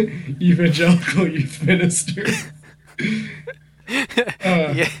evangelical youth minister.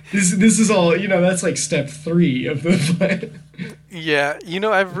 Yeah. This is all, that's like step 3 of the plan. Yeah,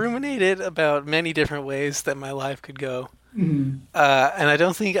 I've ruminated about many different ways that my life could go. Mm-hmm. And I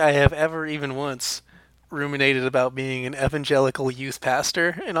don't think I have ever even once ruminated about being an evangelical youth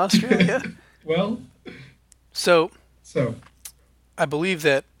pastor in Australia. Well, so I believe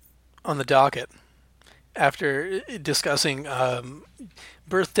that on the docket, after discussing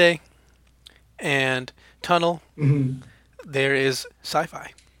birthday and tunnel, there is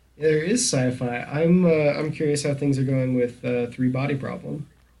sci-fi. There is sci-fi. I'm curious how things are going with Three Body Problem.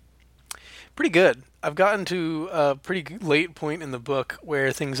 Pretty good. I've gotten to a pretty late point in the book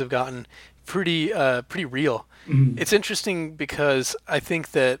where things have gotten pretty real. Mm-hmm. It's interesting because I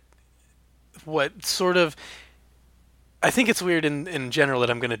think that I think it's weird in general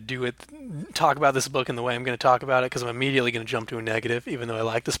that I'm going to talk about this book in the way I'm going to talk about it, because I'm immediately going to jump to a negative, even though I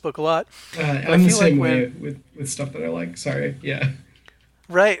like this book a lot. I'm the same way with stuff that I like. Sorry. Yeah.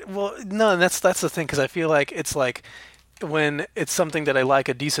 Right. Well, no, and that's the thing, because I feel like it's like when it's something that I like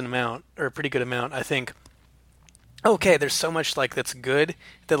a decent amount or a pretty good amount, I think, okay, there's so much like that's good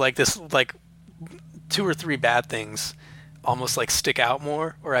that like this like 2 or 3 bad things almost like stick out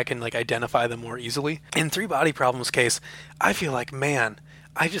more, or I can like identify them more easily. In Three Body Problems case, I feel like, man,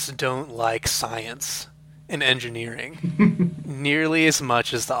 I just don't like science and engineering nearly as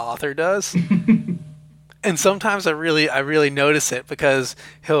much as the author does. And sometimes I really notice it, because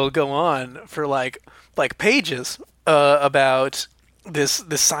he'll go on for like pages about this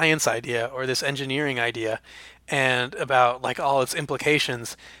science idea or this engineering idea, and about like all its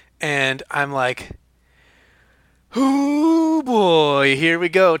implications, and I'm like, oh boy, here we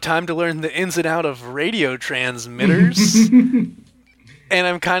go. Time to learn the ins and out of radio transmitters. And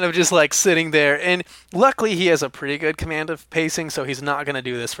I'm kind of just like sitting there, and luckily he has a pretty good command of pacing, so he's not going to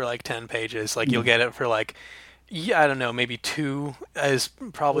do this for like 10 pages. Like you'll get it for like, I don't know, maybe 2 is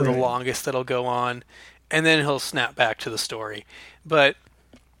probably the longest that'll go on, and then he'll snap back to the story. But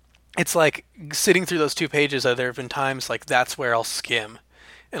it's like sitting through those 2 pages, there have been times like that's where I'll skim.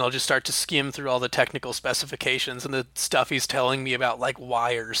 And I'll just start to skim through all the technical specifications and the stuff he's telling me about, like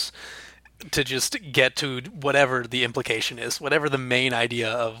wires, to just get to whatever the implication is, whatever the main idea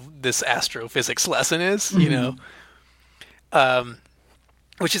of this astrophysics lesson is,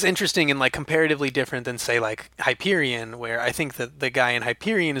 which is interesting and like comparatively different than, say, like Hyperion, where I think that the guy in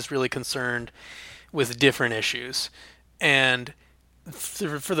Hyperion is really concerned with different issues. And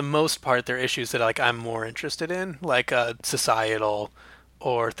for the most part, they're issues that like I'm more interested in, like societal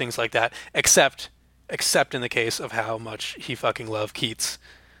or things like that, except in the case of how much he fucking loved Keats.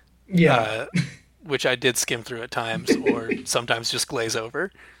 Yeah. Which I did skim through at times, or sometimes just glaze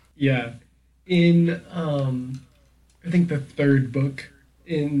over. Yeah. In, I think the 3rd book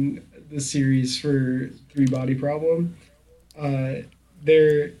in the series for Three Body Problem,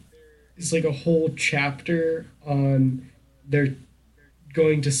 there is like a whole chapter on they're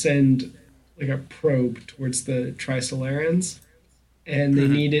going to send like a probe towards the Trisolarans, and they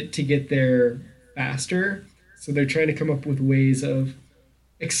need it to get there faster. So they're trying to come up with ways of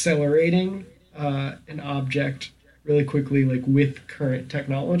accelerating an object really quickly, like with current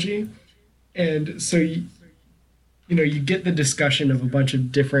technology. And so, you get the discussion of a bunch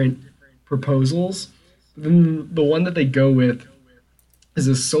of different proposals. Then the one that they go with is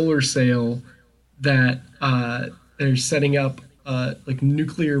a solar sail that they're setting up like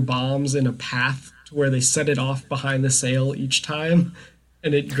nuclear bombs in a path to where they set it off behind the sail each time,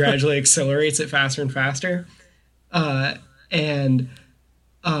 and it gradually accelerates it faster and faster. And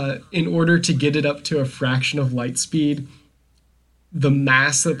in order to get it up to a fraction of light speed, the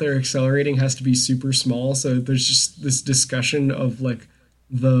mass that they're accelerating has to be super small. So there's just this discussion of like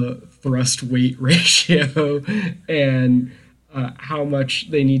the thrust weight ratio and how much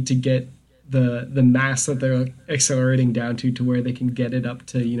they need to get the mass that they're accelerating down to where they can get it up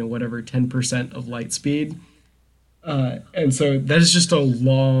to, whatever 10% of light speed. And so that is just a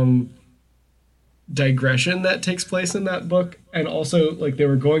long digression that takes place in that book. And also, like, they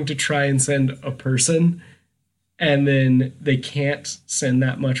were going to try and send a person, and then they can't send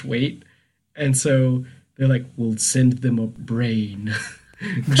that much weight. And so they're like, we'll send them a brain.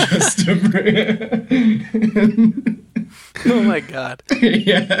 Just a brain. Oh my God.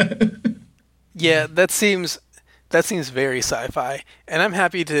 Yeah. Yeah, that seems very sci-fi, and I'm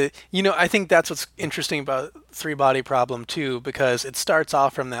happy to. I think that's what's interesting about Three Body Problem too, because it starts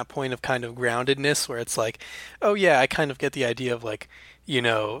off from that point of kind of groundedness, where it's like, oh yeah, I kind of get the idea of like,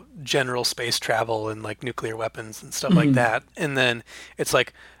 general space travel and like nuclear weapons and stuff like Mhm. that, and then it's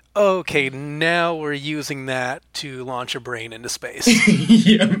like, okay, now we're using that to launch a brain into space.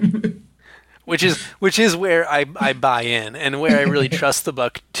 Yeah. Which is where I buy in and where I really trust the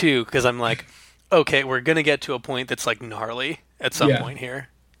book too, because I'm like, okay, we're gonna get to a point that's like gnarly at some Yeah. point here.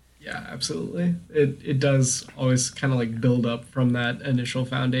 Yeah, absolutely. It does always kind of like build up from that initial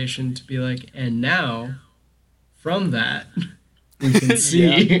foundation to be like, and now from that we can Yeah.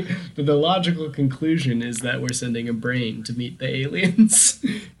 see that the logical conclusion is that we're sending a brain to meet the aliens.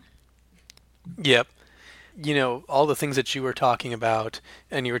 Yep. All the things that you were talking about,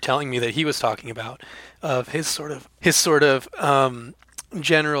 and you were telling me that he was talking about, of his sort of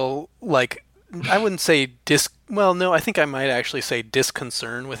general, like, I wouldn't say well, no, I think I might actually say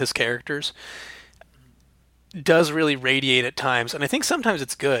disconcern with his characters does really radiate at times, and I think sometimes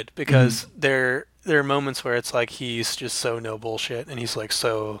it's good Mhm. because there are moments where it's like he's just so no bullshit and he's like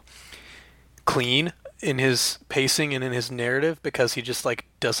so clean in his pacing and in his narrative because he just like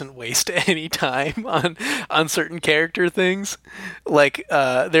doesn't waste any time on certain character things. Like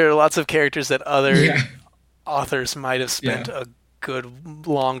there are lots of characters that other Yeah. authors might have Yeah. spent a good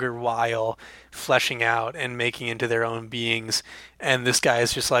longer while fleshing out and making into their own beings, and this guy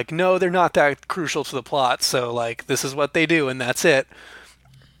is just like, no, they're not that crucial to the plot, so like this is what they do and that's it.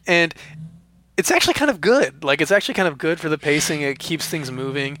 And it's actually kind of good. Like it's actually kind of good for the pacing. It keeps things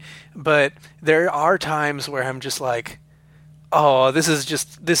moving. But there are times where I'm just like, oh, this is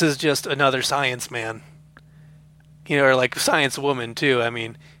just another science man. Or like science woman too. I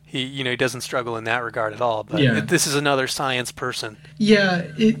mean, he doesn't struggle in that regard at all. But Yeah. this is another science person. Yeah,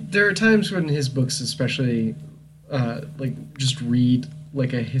 there are times when his books, especially, like just read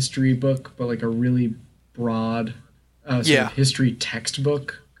like a history book, but like a really broad sort of Yeah, history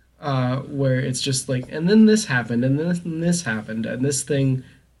textbook, where it's just like, and then this happened, and this happened, and this thing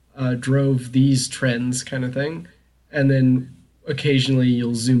drove these trends, kind of thing, and then occasionally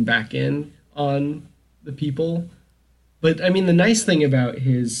you'll zoom back in on the people. But I mean, the nice thing about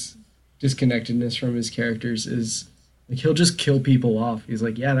his disconnectedness from his characters is like he'll just kill people off. He's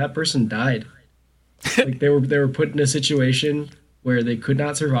like, yeah, that person died. Like they were put in a situation where they could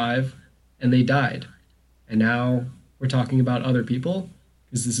not survive, and they died. And now we're talking about other people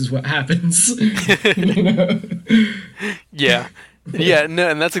because this is what happens. You know? yeah, yeah. No,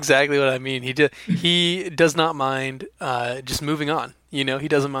 and that's exactly what I mean. He does not mind just moving on. He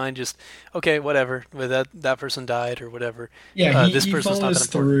doesn't mind just okay, whatever. But that person died or whatever. Yeah, This he person's not that follows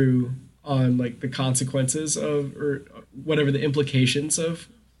important. through on like the consequences of or whatever the implications of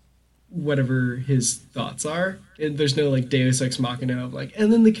whatever his thoughts are. And there's no like Deus Ex Machina of like,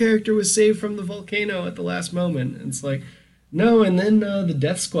 and then the character was saved from the volcano at the last moment. And it's like, no, and then the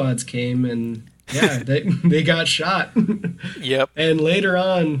death squads came and yeah, they got shot. Yep. And later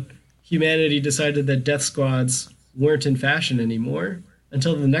on, humanity decided that death squads weren't in fashion anymore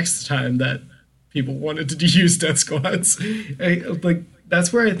until the next time that people wanted to use death squads. Like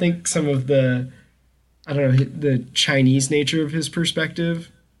that's where I think some of the I don't know the Chinese nature of his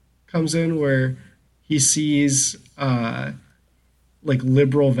perspective comes in, where he sees like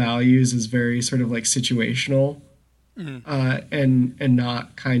liberal values as very sort of like situational, Mm. and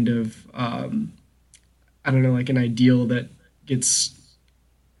not kind of I don't know like an ideal that gets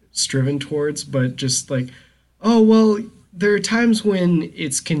striven towards, but just like, oh well, there are times when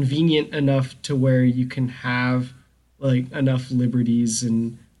it's convenient enough to where you can have like enough liberties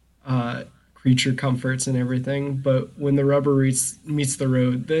and creature comforts and everything, but when the rubber meets the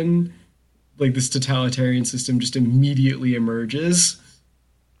road, then like this totalitarian system just immediately emerges,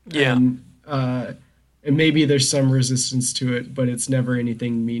 Yeah. and and maybe there's some resistance to it, but it's never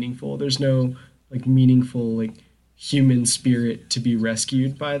anything meaningful. There's no like meaningful like human spirit to be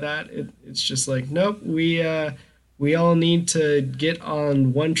rescued by that. It's just like, nope, we all need to get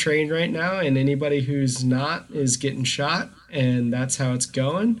on one train right now, and anybody who's not is getting shot, and that's how it's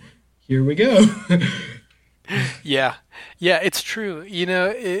going. Here we go. Yeah. Yeah, it's true.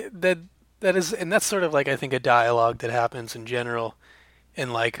 That is, and that's sort of like I think a dialogue that happens in general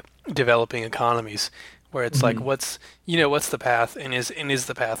in like developing economies where it's like Mhm. what's the path, and is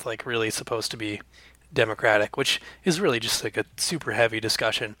the path like really supposed to be democratic, which is really just like a super heavy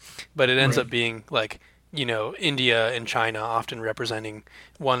discussion, but it ends Right. up being like India and China often representing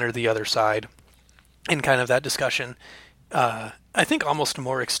one or the other side in kind of that discussion. I think almost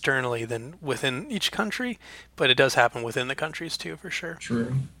more externally than within each country, but it does happen within the countries too, for sure.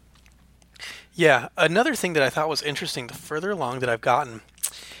 True. Yeah, another thing that I thought was interesting the further along that I've gotten.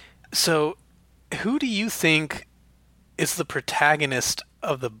 So, who do you think is the protagonist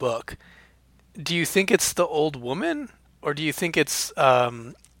of the book? Do you think it's the old woman, or do you think it's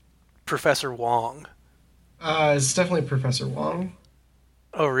Professor Wong? It's definitely Professor Wong.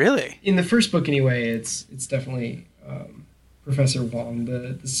 Oh, really? In the first book, anyway, it's definitely Professor Wong.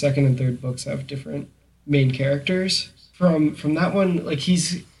 The second and third books have different main characters. From that one, like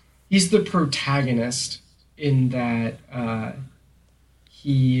he's the protagonist in that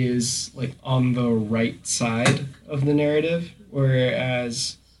he is like on the right side of the narrative,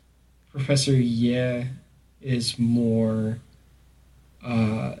 whereas Professor Ye is more.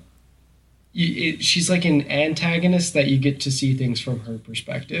 She's like an antagonist that you get to see things from her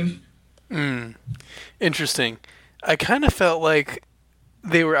perspective. Interesting. I kind of felt like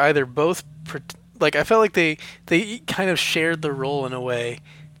they were either both like I felt like they kind of shared the role in a way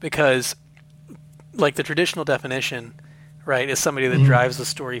because like the traditional definition, right, is somebody that drives the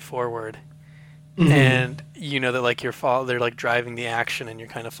story forward. And you know that like they're like driving the action and you're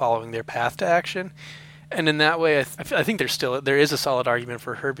kind of following their path to action. And in that way, I think there is a solid argument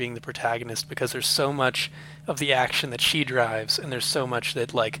for her being the protagonist because there's so much of the action that she drives, and there's so much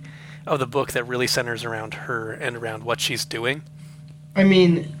that like of the book that really centers around her and around what she's doing. I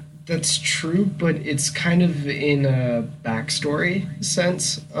mean, that's true, but it's kind of in a backstory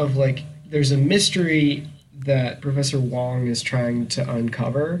sense of like there's a mystery that Professor Wong is trying to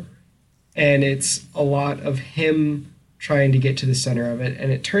uncover, and it's a lot of him trying to get to the center of it,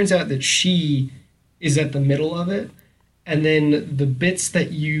 and it turns out that she is at the middle of it, and then the bits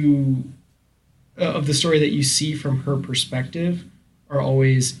that you of the story that you see from her perspective are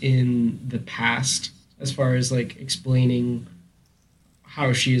always in the past, as far as like explaining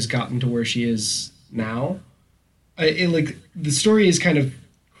how she has gotten to where she is now. Like the story is kind of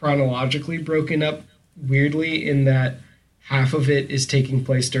chronologically broken up weirdly in that half of it is taking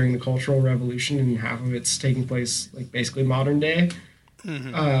place during the Cultural Revolution and half of it's taking place like basically modern day.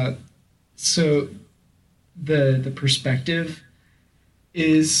 So the perspective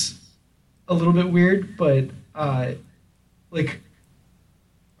is a little bit weird, but like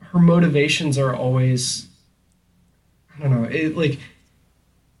her motivations are always, I don't know, it like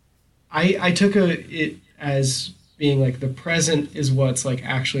I took it as being like the present is what's like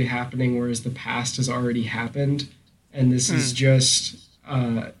actually happening, whereas the past has already happened, and this is just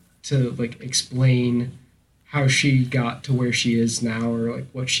to like explain how she got to where she is now, or like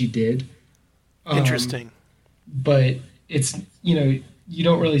what she did. Interesting. But it's, you know, you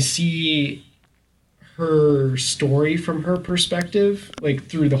don't really see her story from her perspective, like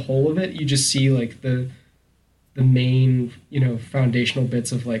through the whole of it. You just see like the main, you know, foundational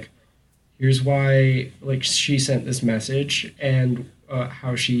bits of like, here's why like she sent this message and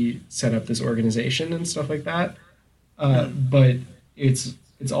how she set up this organization and stuff like that. But it's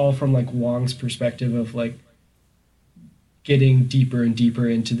all from like Wong's perspective of like getting deeper and deeper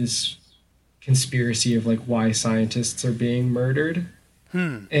into this conspiracy of like why scientists are being murdered.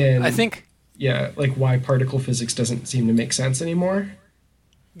 And I think like why particle physics doesn't seem to make sense anymore.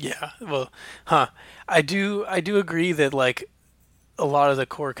 Yeah, well, I do agree that like a lot of the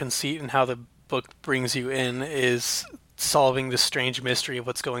core conceit and how the book brings you in is solving the strange mystery of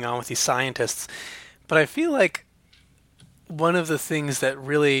what's going on with these scientists. But I feel like one of the things that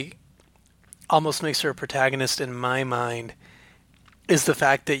really almost makes her a protagonist in my mind is the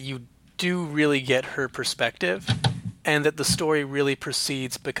fact that you do really get her perspective, and that the story really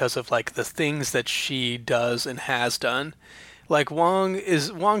proceeds because of like the things that she does and has done. Like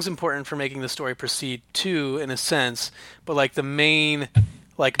Wong's important for making the story proceed too, in a sense, but like the main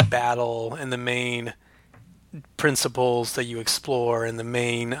like battle and the main principles that you explore and the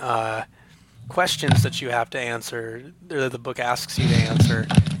main questions that you have to answer, or that the book asks you to answer,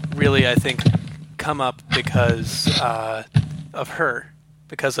 really I think come up because of her,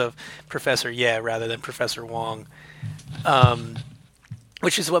 because of Professor Ye rather than Professor Wong,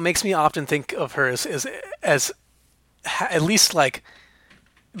 which is what makes me often think of her as at least like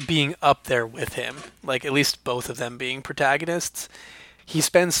being up there with him, like at least both of them being protagonists. He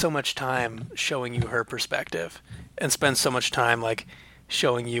spends so much time showing you her perspective and spends so much time like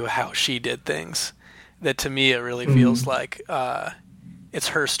showing you how she did things, that to me it really feels like it's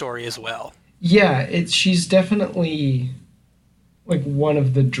her story as well. Yeah, she's definitely like one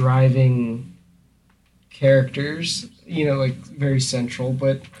of the driving characters, you know, like very central,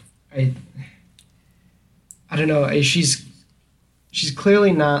 but I don't know, she's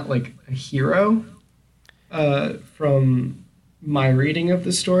clearly not like a hero from my reading of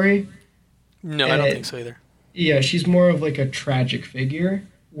the story. No, I don't think so either. Yeah, she's more of like a tragic figure.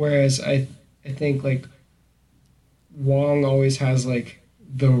 whereas I think like Wong always has like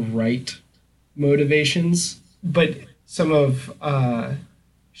the right motivations, but some of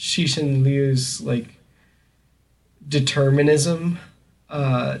Cixin Liu's like determinism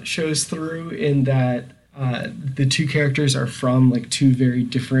shows through in that the two characters are from like two very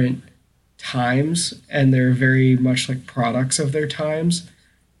different times, and they're very much like products of their times.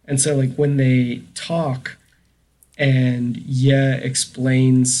 And so like when they talk and Ye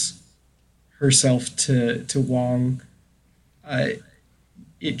explains herself to Wong,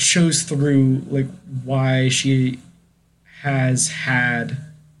 it shows through like why she has had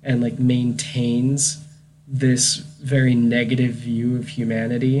and like maintains this very negative view of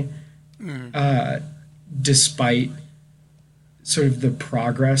humanity, despite sort of the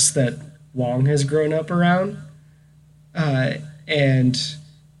progress that Wong has grown up around, and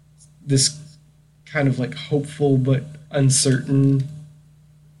this kind of like hopeful but uncertain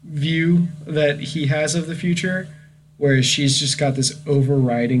view that he has of the future, whereas she's just got this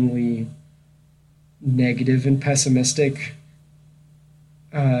overridingly negative and pessimistic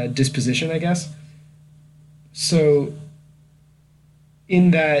disposition, I guess. So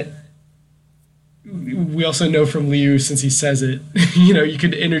in that, we also know from Liu, since he says it, you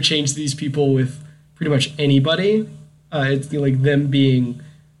could interchange these people with pretty much anybody. It's like them being,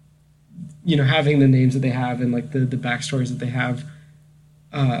 having the names that they have and like the backstories that they have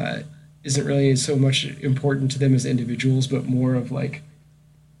isn't really so much important to them as individuals, but more of like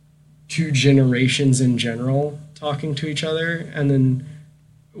two generations in general talking to each other. And then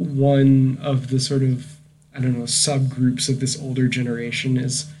one of the sort of, I don't know, subgroups of this older generation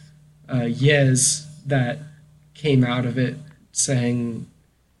is Yez, that came out of it saying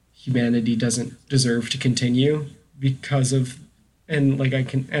humanity doesn't deserve to continue because of, and like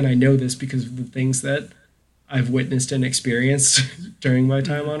I know this because of the things that I've witnessed and experienced during my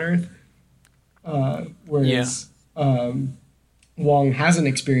time on Earth. Whereas Wong hasn't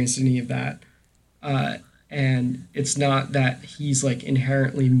experienced any of that. And it's not that he's like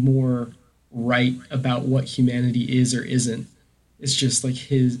inherently more right about what humanity is or isn't. It's just like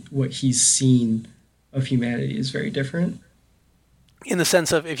what he's seen of humanity is very different. In the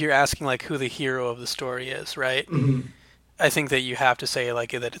sense of, if you're asking like who the hero of the story is, right? Mm-hmm. I think that you have to say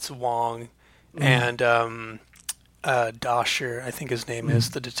like that it's Wong, mm-hmm. and Dasher, I think his name is,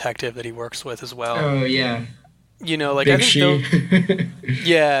 the detective that he works with as well. Oh yeah. Like Big I think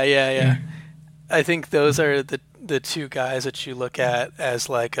yeah. I think those are the two guys that you look at as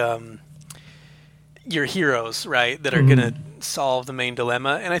like your heroes, right? That are gonna solve the main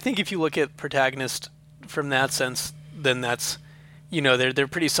dilemma. And I think if you look at protagonist from that sense, then that's they're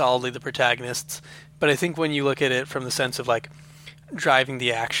pretty solidly the protagonists. But I think when you look at it from the sense of like driving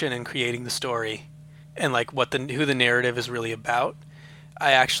the action and creating the story, and like who the narrative is really about,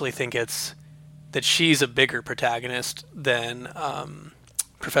 I actually think it's that she's a bigger protagonist than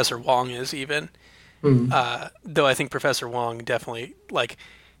Professor Wong is even. Though I think Professor Wong definitely like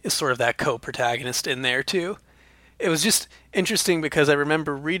is sort of that co-protagonist in there too. It was just interesting because I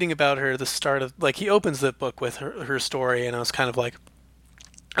remember reading about her at the start of, like, he opens the book with her story, and I was kind of like,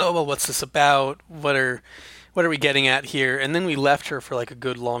 oh, well, what's this about? What are we getting at here? And then we left her for like a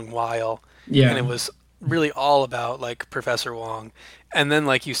good long while. Yeah. And it was really all about like Professor Wong. And then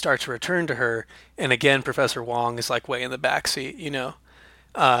like you start to return to her, and again Professor Wong is like way in the backseat,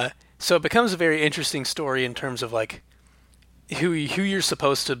 So it becomes a very interesting story in terms of like who you're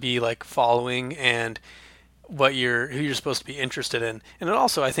supposed to be like following and who you're supposed to be interested in. And it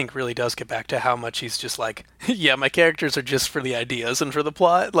also, I think, really does get back to how much he's just like, yeah, my characters are just for the ideas and for the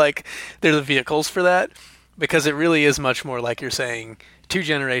plot. Like, they're the vehicles for that. Because it really is much more like you're saying, two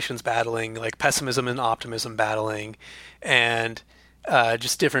generations battling, like pessimism and optimism battling, and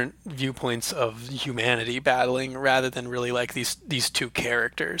just different viewpoints of humanity battling, rather than really like these two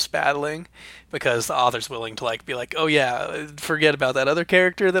characters battling, because the author's willing to like be like, oh yeah, forget about that other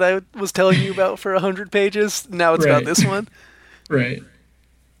character that I was telling you about for 100 pages. Now it's about this one. Right.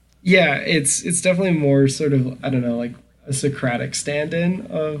 Yeah, it's definitely more sort of, I don't know, like a Socratic stand-in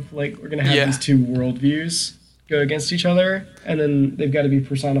of like, we're gonna have these two worldviews go against each other, and then they've got to be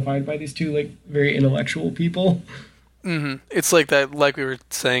personified by these two like very intellectual people. Mm-hmm. It's like that, like we were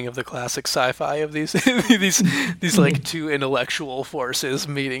saying of the classic sci-fi of these these like two intellectual forces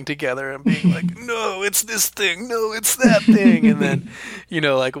meeting together and being like, no, it's this thing, no, it's that thing, and then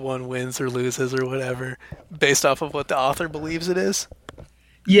like one wins or loses or whatever based off of what the author believes it is.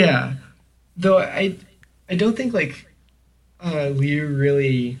 Yeah, though I don't think like Liu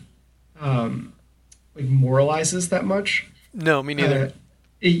really like moralizes that much. No, me neither.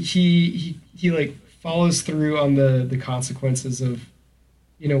 He like follows through on the consequences of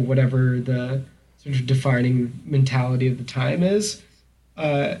whatever the sort of defining mentality of the time is.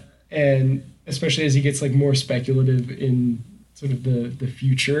 And especially as he gets like more speculative in sort of the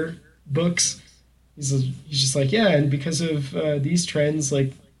future books, he's just like, yeah, and because of these trends,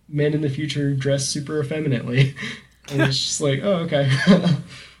 like men in the future dress super effeminately. And it's just like, oh, okay.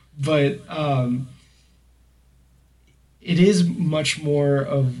 But it is much more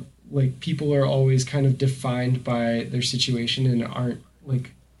of like people are always kind of defined by their situation and aren't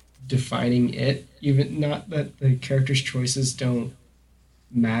like defining it. Even not that the characters' choices don't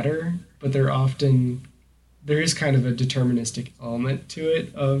matter, but there is kind of a deterministic element to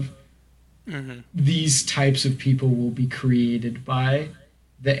it of these types of people will be created by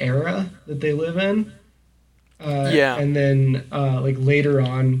the era that they live in. And then like later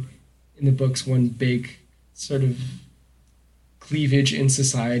on in the books, one big sort of cleavage in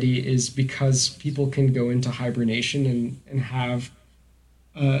society is because people can go into hibernation and have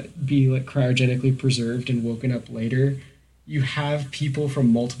be like cryogenically preserved and woken up later. You have people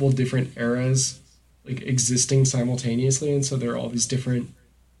from multiple different eras like existing simultaneously, and so there are all these different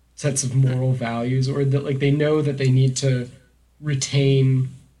sets of moral values, or that like they know that they need to retain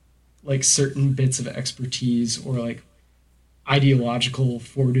like certain bits of expertise or like ideological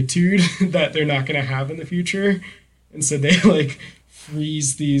fortitude that they're not going to have in the future. And so they like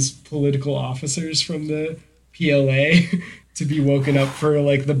freeze these political officers from the PLA to be woken up for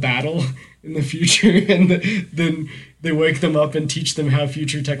like the battle in the future. And then they wake them up and teach them how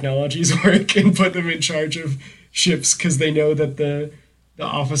future technologies work and put them in charge of ships because they know that the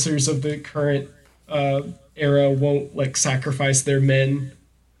officers of the current era won't like sacrifice their men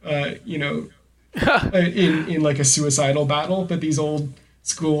in like a suicidal battle, but these old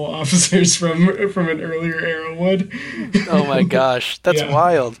school officers from an earlier era would. Oh my gosh, that's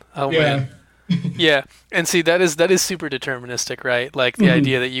wild. Oh man. Yeah, and see that is super deterministic, right? Like the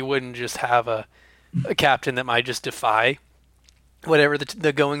idea that you wouldn't just have a captain that might just defy whatever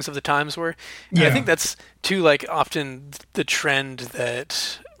the goings of the times were. Yeah. I think that's too like often the trend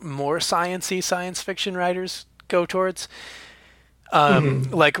that more sciencey science fiction writers go towards.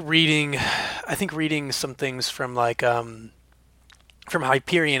 Like reading some things from like from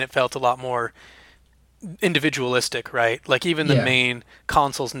Hyperion, it felt a lot more individualistic, right? Like even the main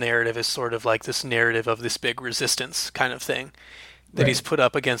consul's narrative is sort of like this narrative of this big resistance kind of thing that he's put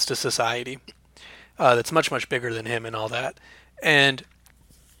up against a society that's much, much bigger than him and all that. And,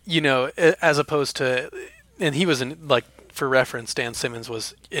 as opposed to, and he was like, for reference, Dan Simmons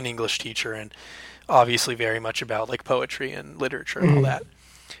was an English teacher and obviously very much about like poetry and literature and all that.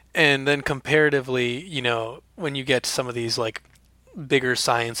 And then comparatively, when you get to some of these like bigger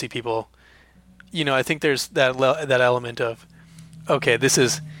sciencey people, I think there's that element of, okay, this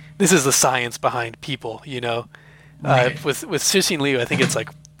is the science behind people, with Cixin Liu, I think it's like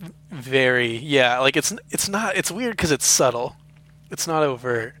very, like it's weird because it's subtle. It's not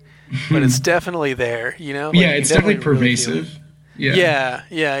overt, but it's definitely there, Like it's definitely pervasive. Really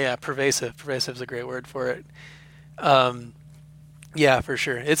yeah. Pervasive is a great word for it. Yeah, for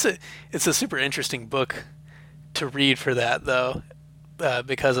sure. It's a super interesting book to read for that though,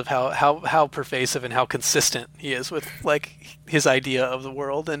 because of how pervasive and how consistent he is with like his idea of the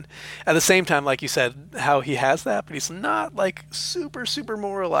world, and at the same time, like you said, how he has that, but he's not like super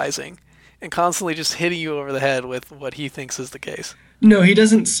moralizing and constantly just hitting you over the head with what he thinks is the case. No, he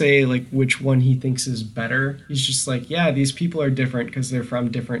doesn't say like which one he thinks is better. He's just like, yeah, these people are different because they're from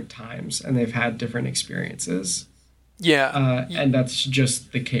different times and they've had different experiences. Yeah. And that's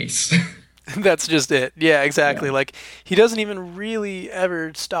just the case. That's just it. Yeah, exactly. Yeah. Like he doesn't even really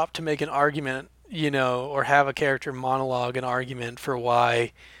ever stop to make an argument, or have a character monologue an argument for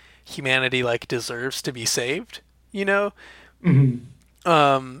why humanity like deserves to be saved,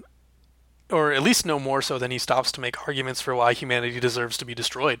 or at least no more so than he stops to make arguments for why humanity deserves to be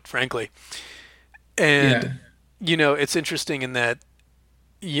destroyed, frankly. And, it's interesting in that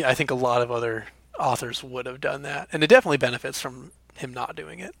I think a lot of other authors would have done that. And it definitely benefits from him not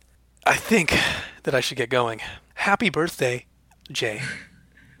doing it. I think that I should get going. Happy birthday, Jay.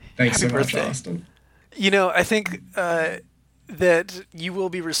 Thanks Happy so birthday. Much, Austin. I think that you will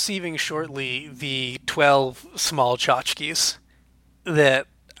be receiving shortly the 12 small tchotchkes that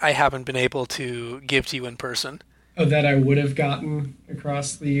I haven't been able to give to you in person. Oh, that I would have gotten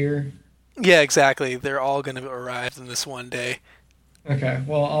across the year? Yeah, exactly. They're all going to arrive in this one day. Okay,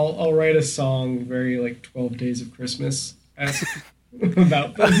 well, I'll write a song very like 12 Days of Christmas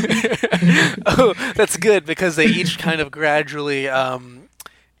about them. Oh, that's good because they each kind of gradually,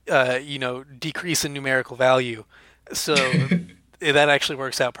 decrease in numerical value. So that actually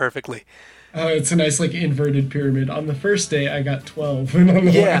works out perfectly. It's a nice like inverted pyramid. On the first day, I got 12, and on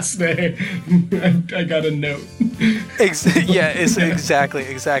the Yeah. last day, I got a note. It's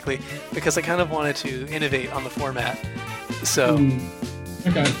exactly. Because I kind of wanted to innovate on the format. So,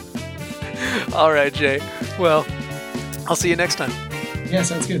 Okay. all right, Jay. Well, I'll see you next time. Yeah,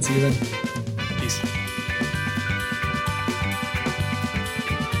 sounds good. See you then.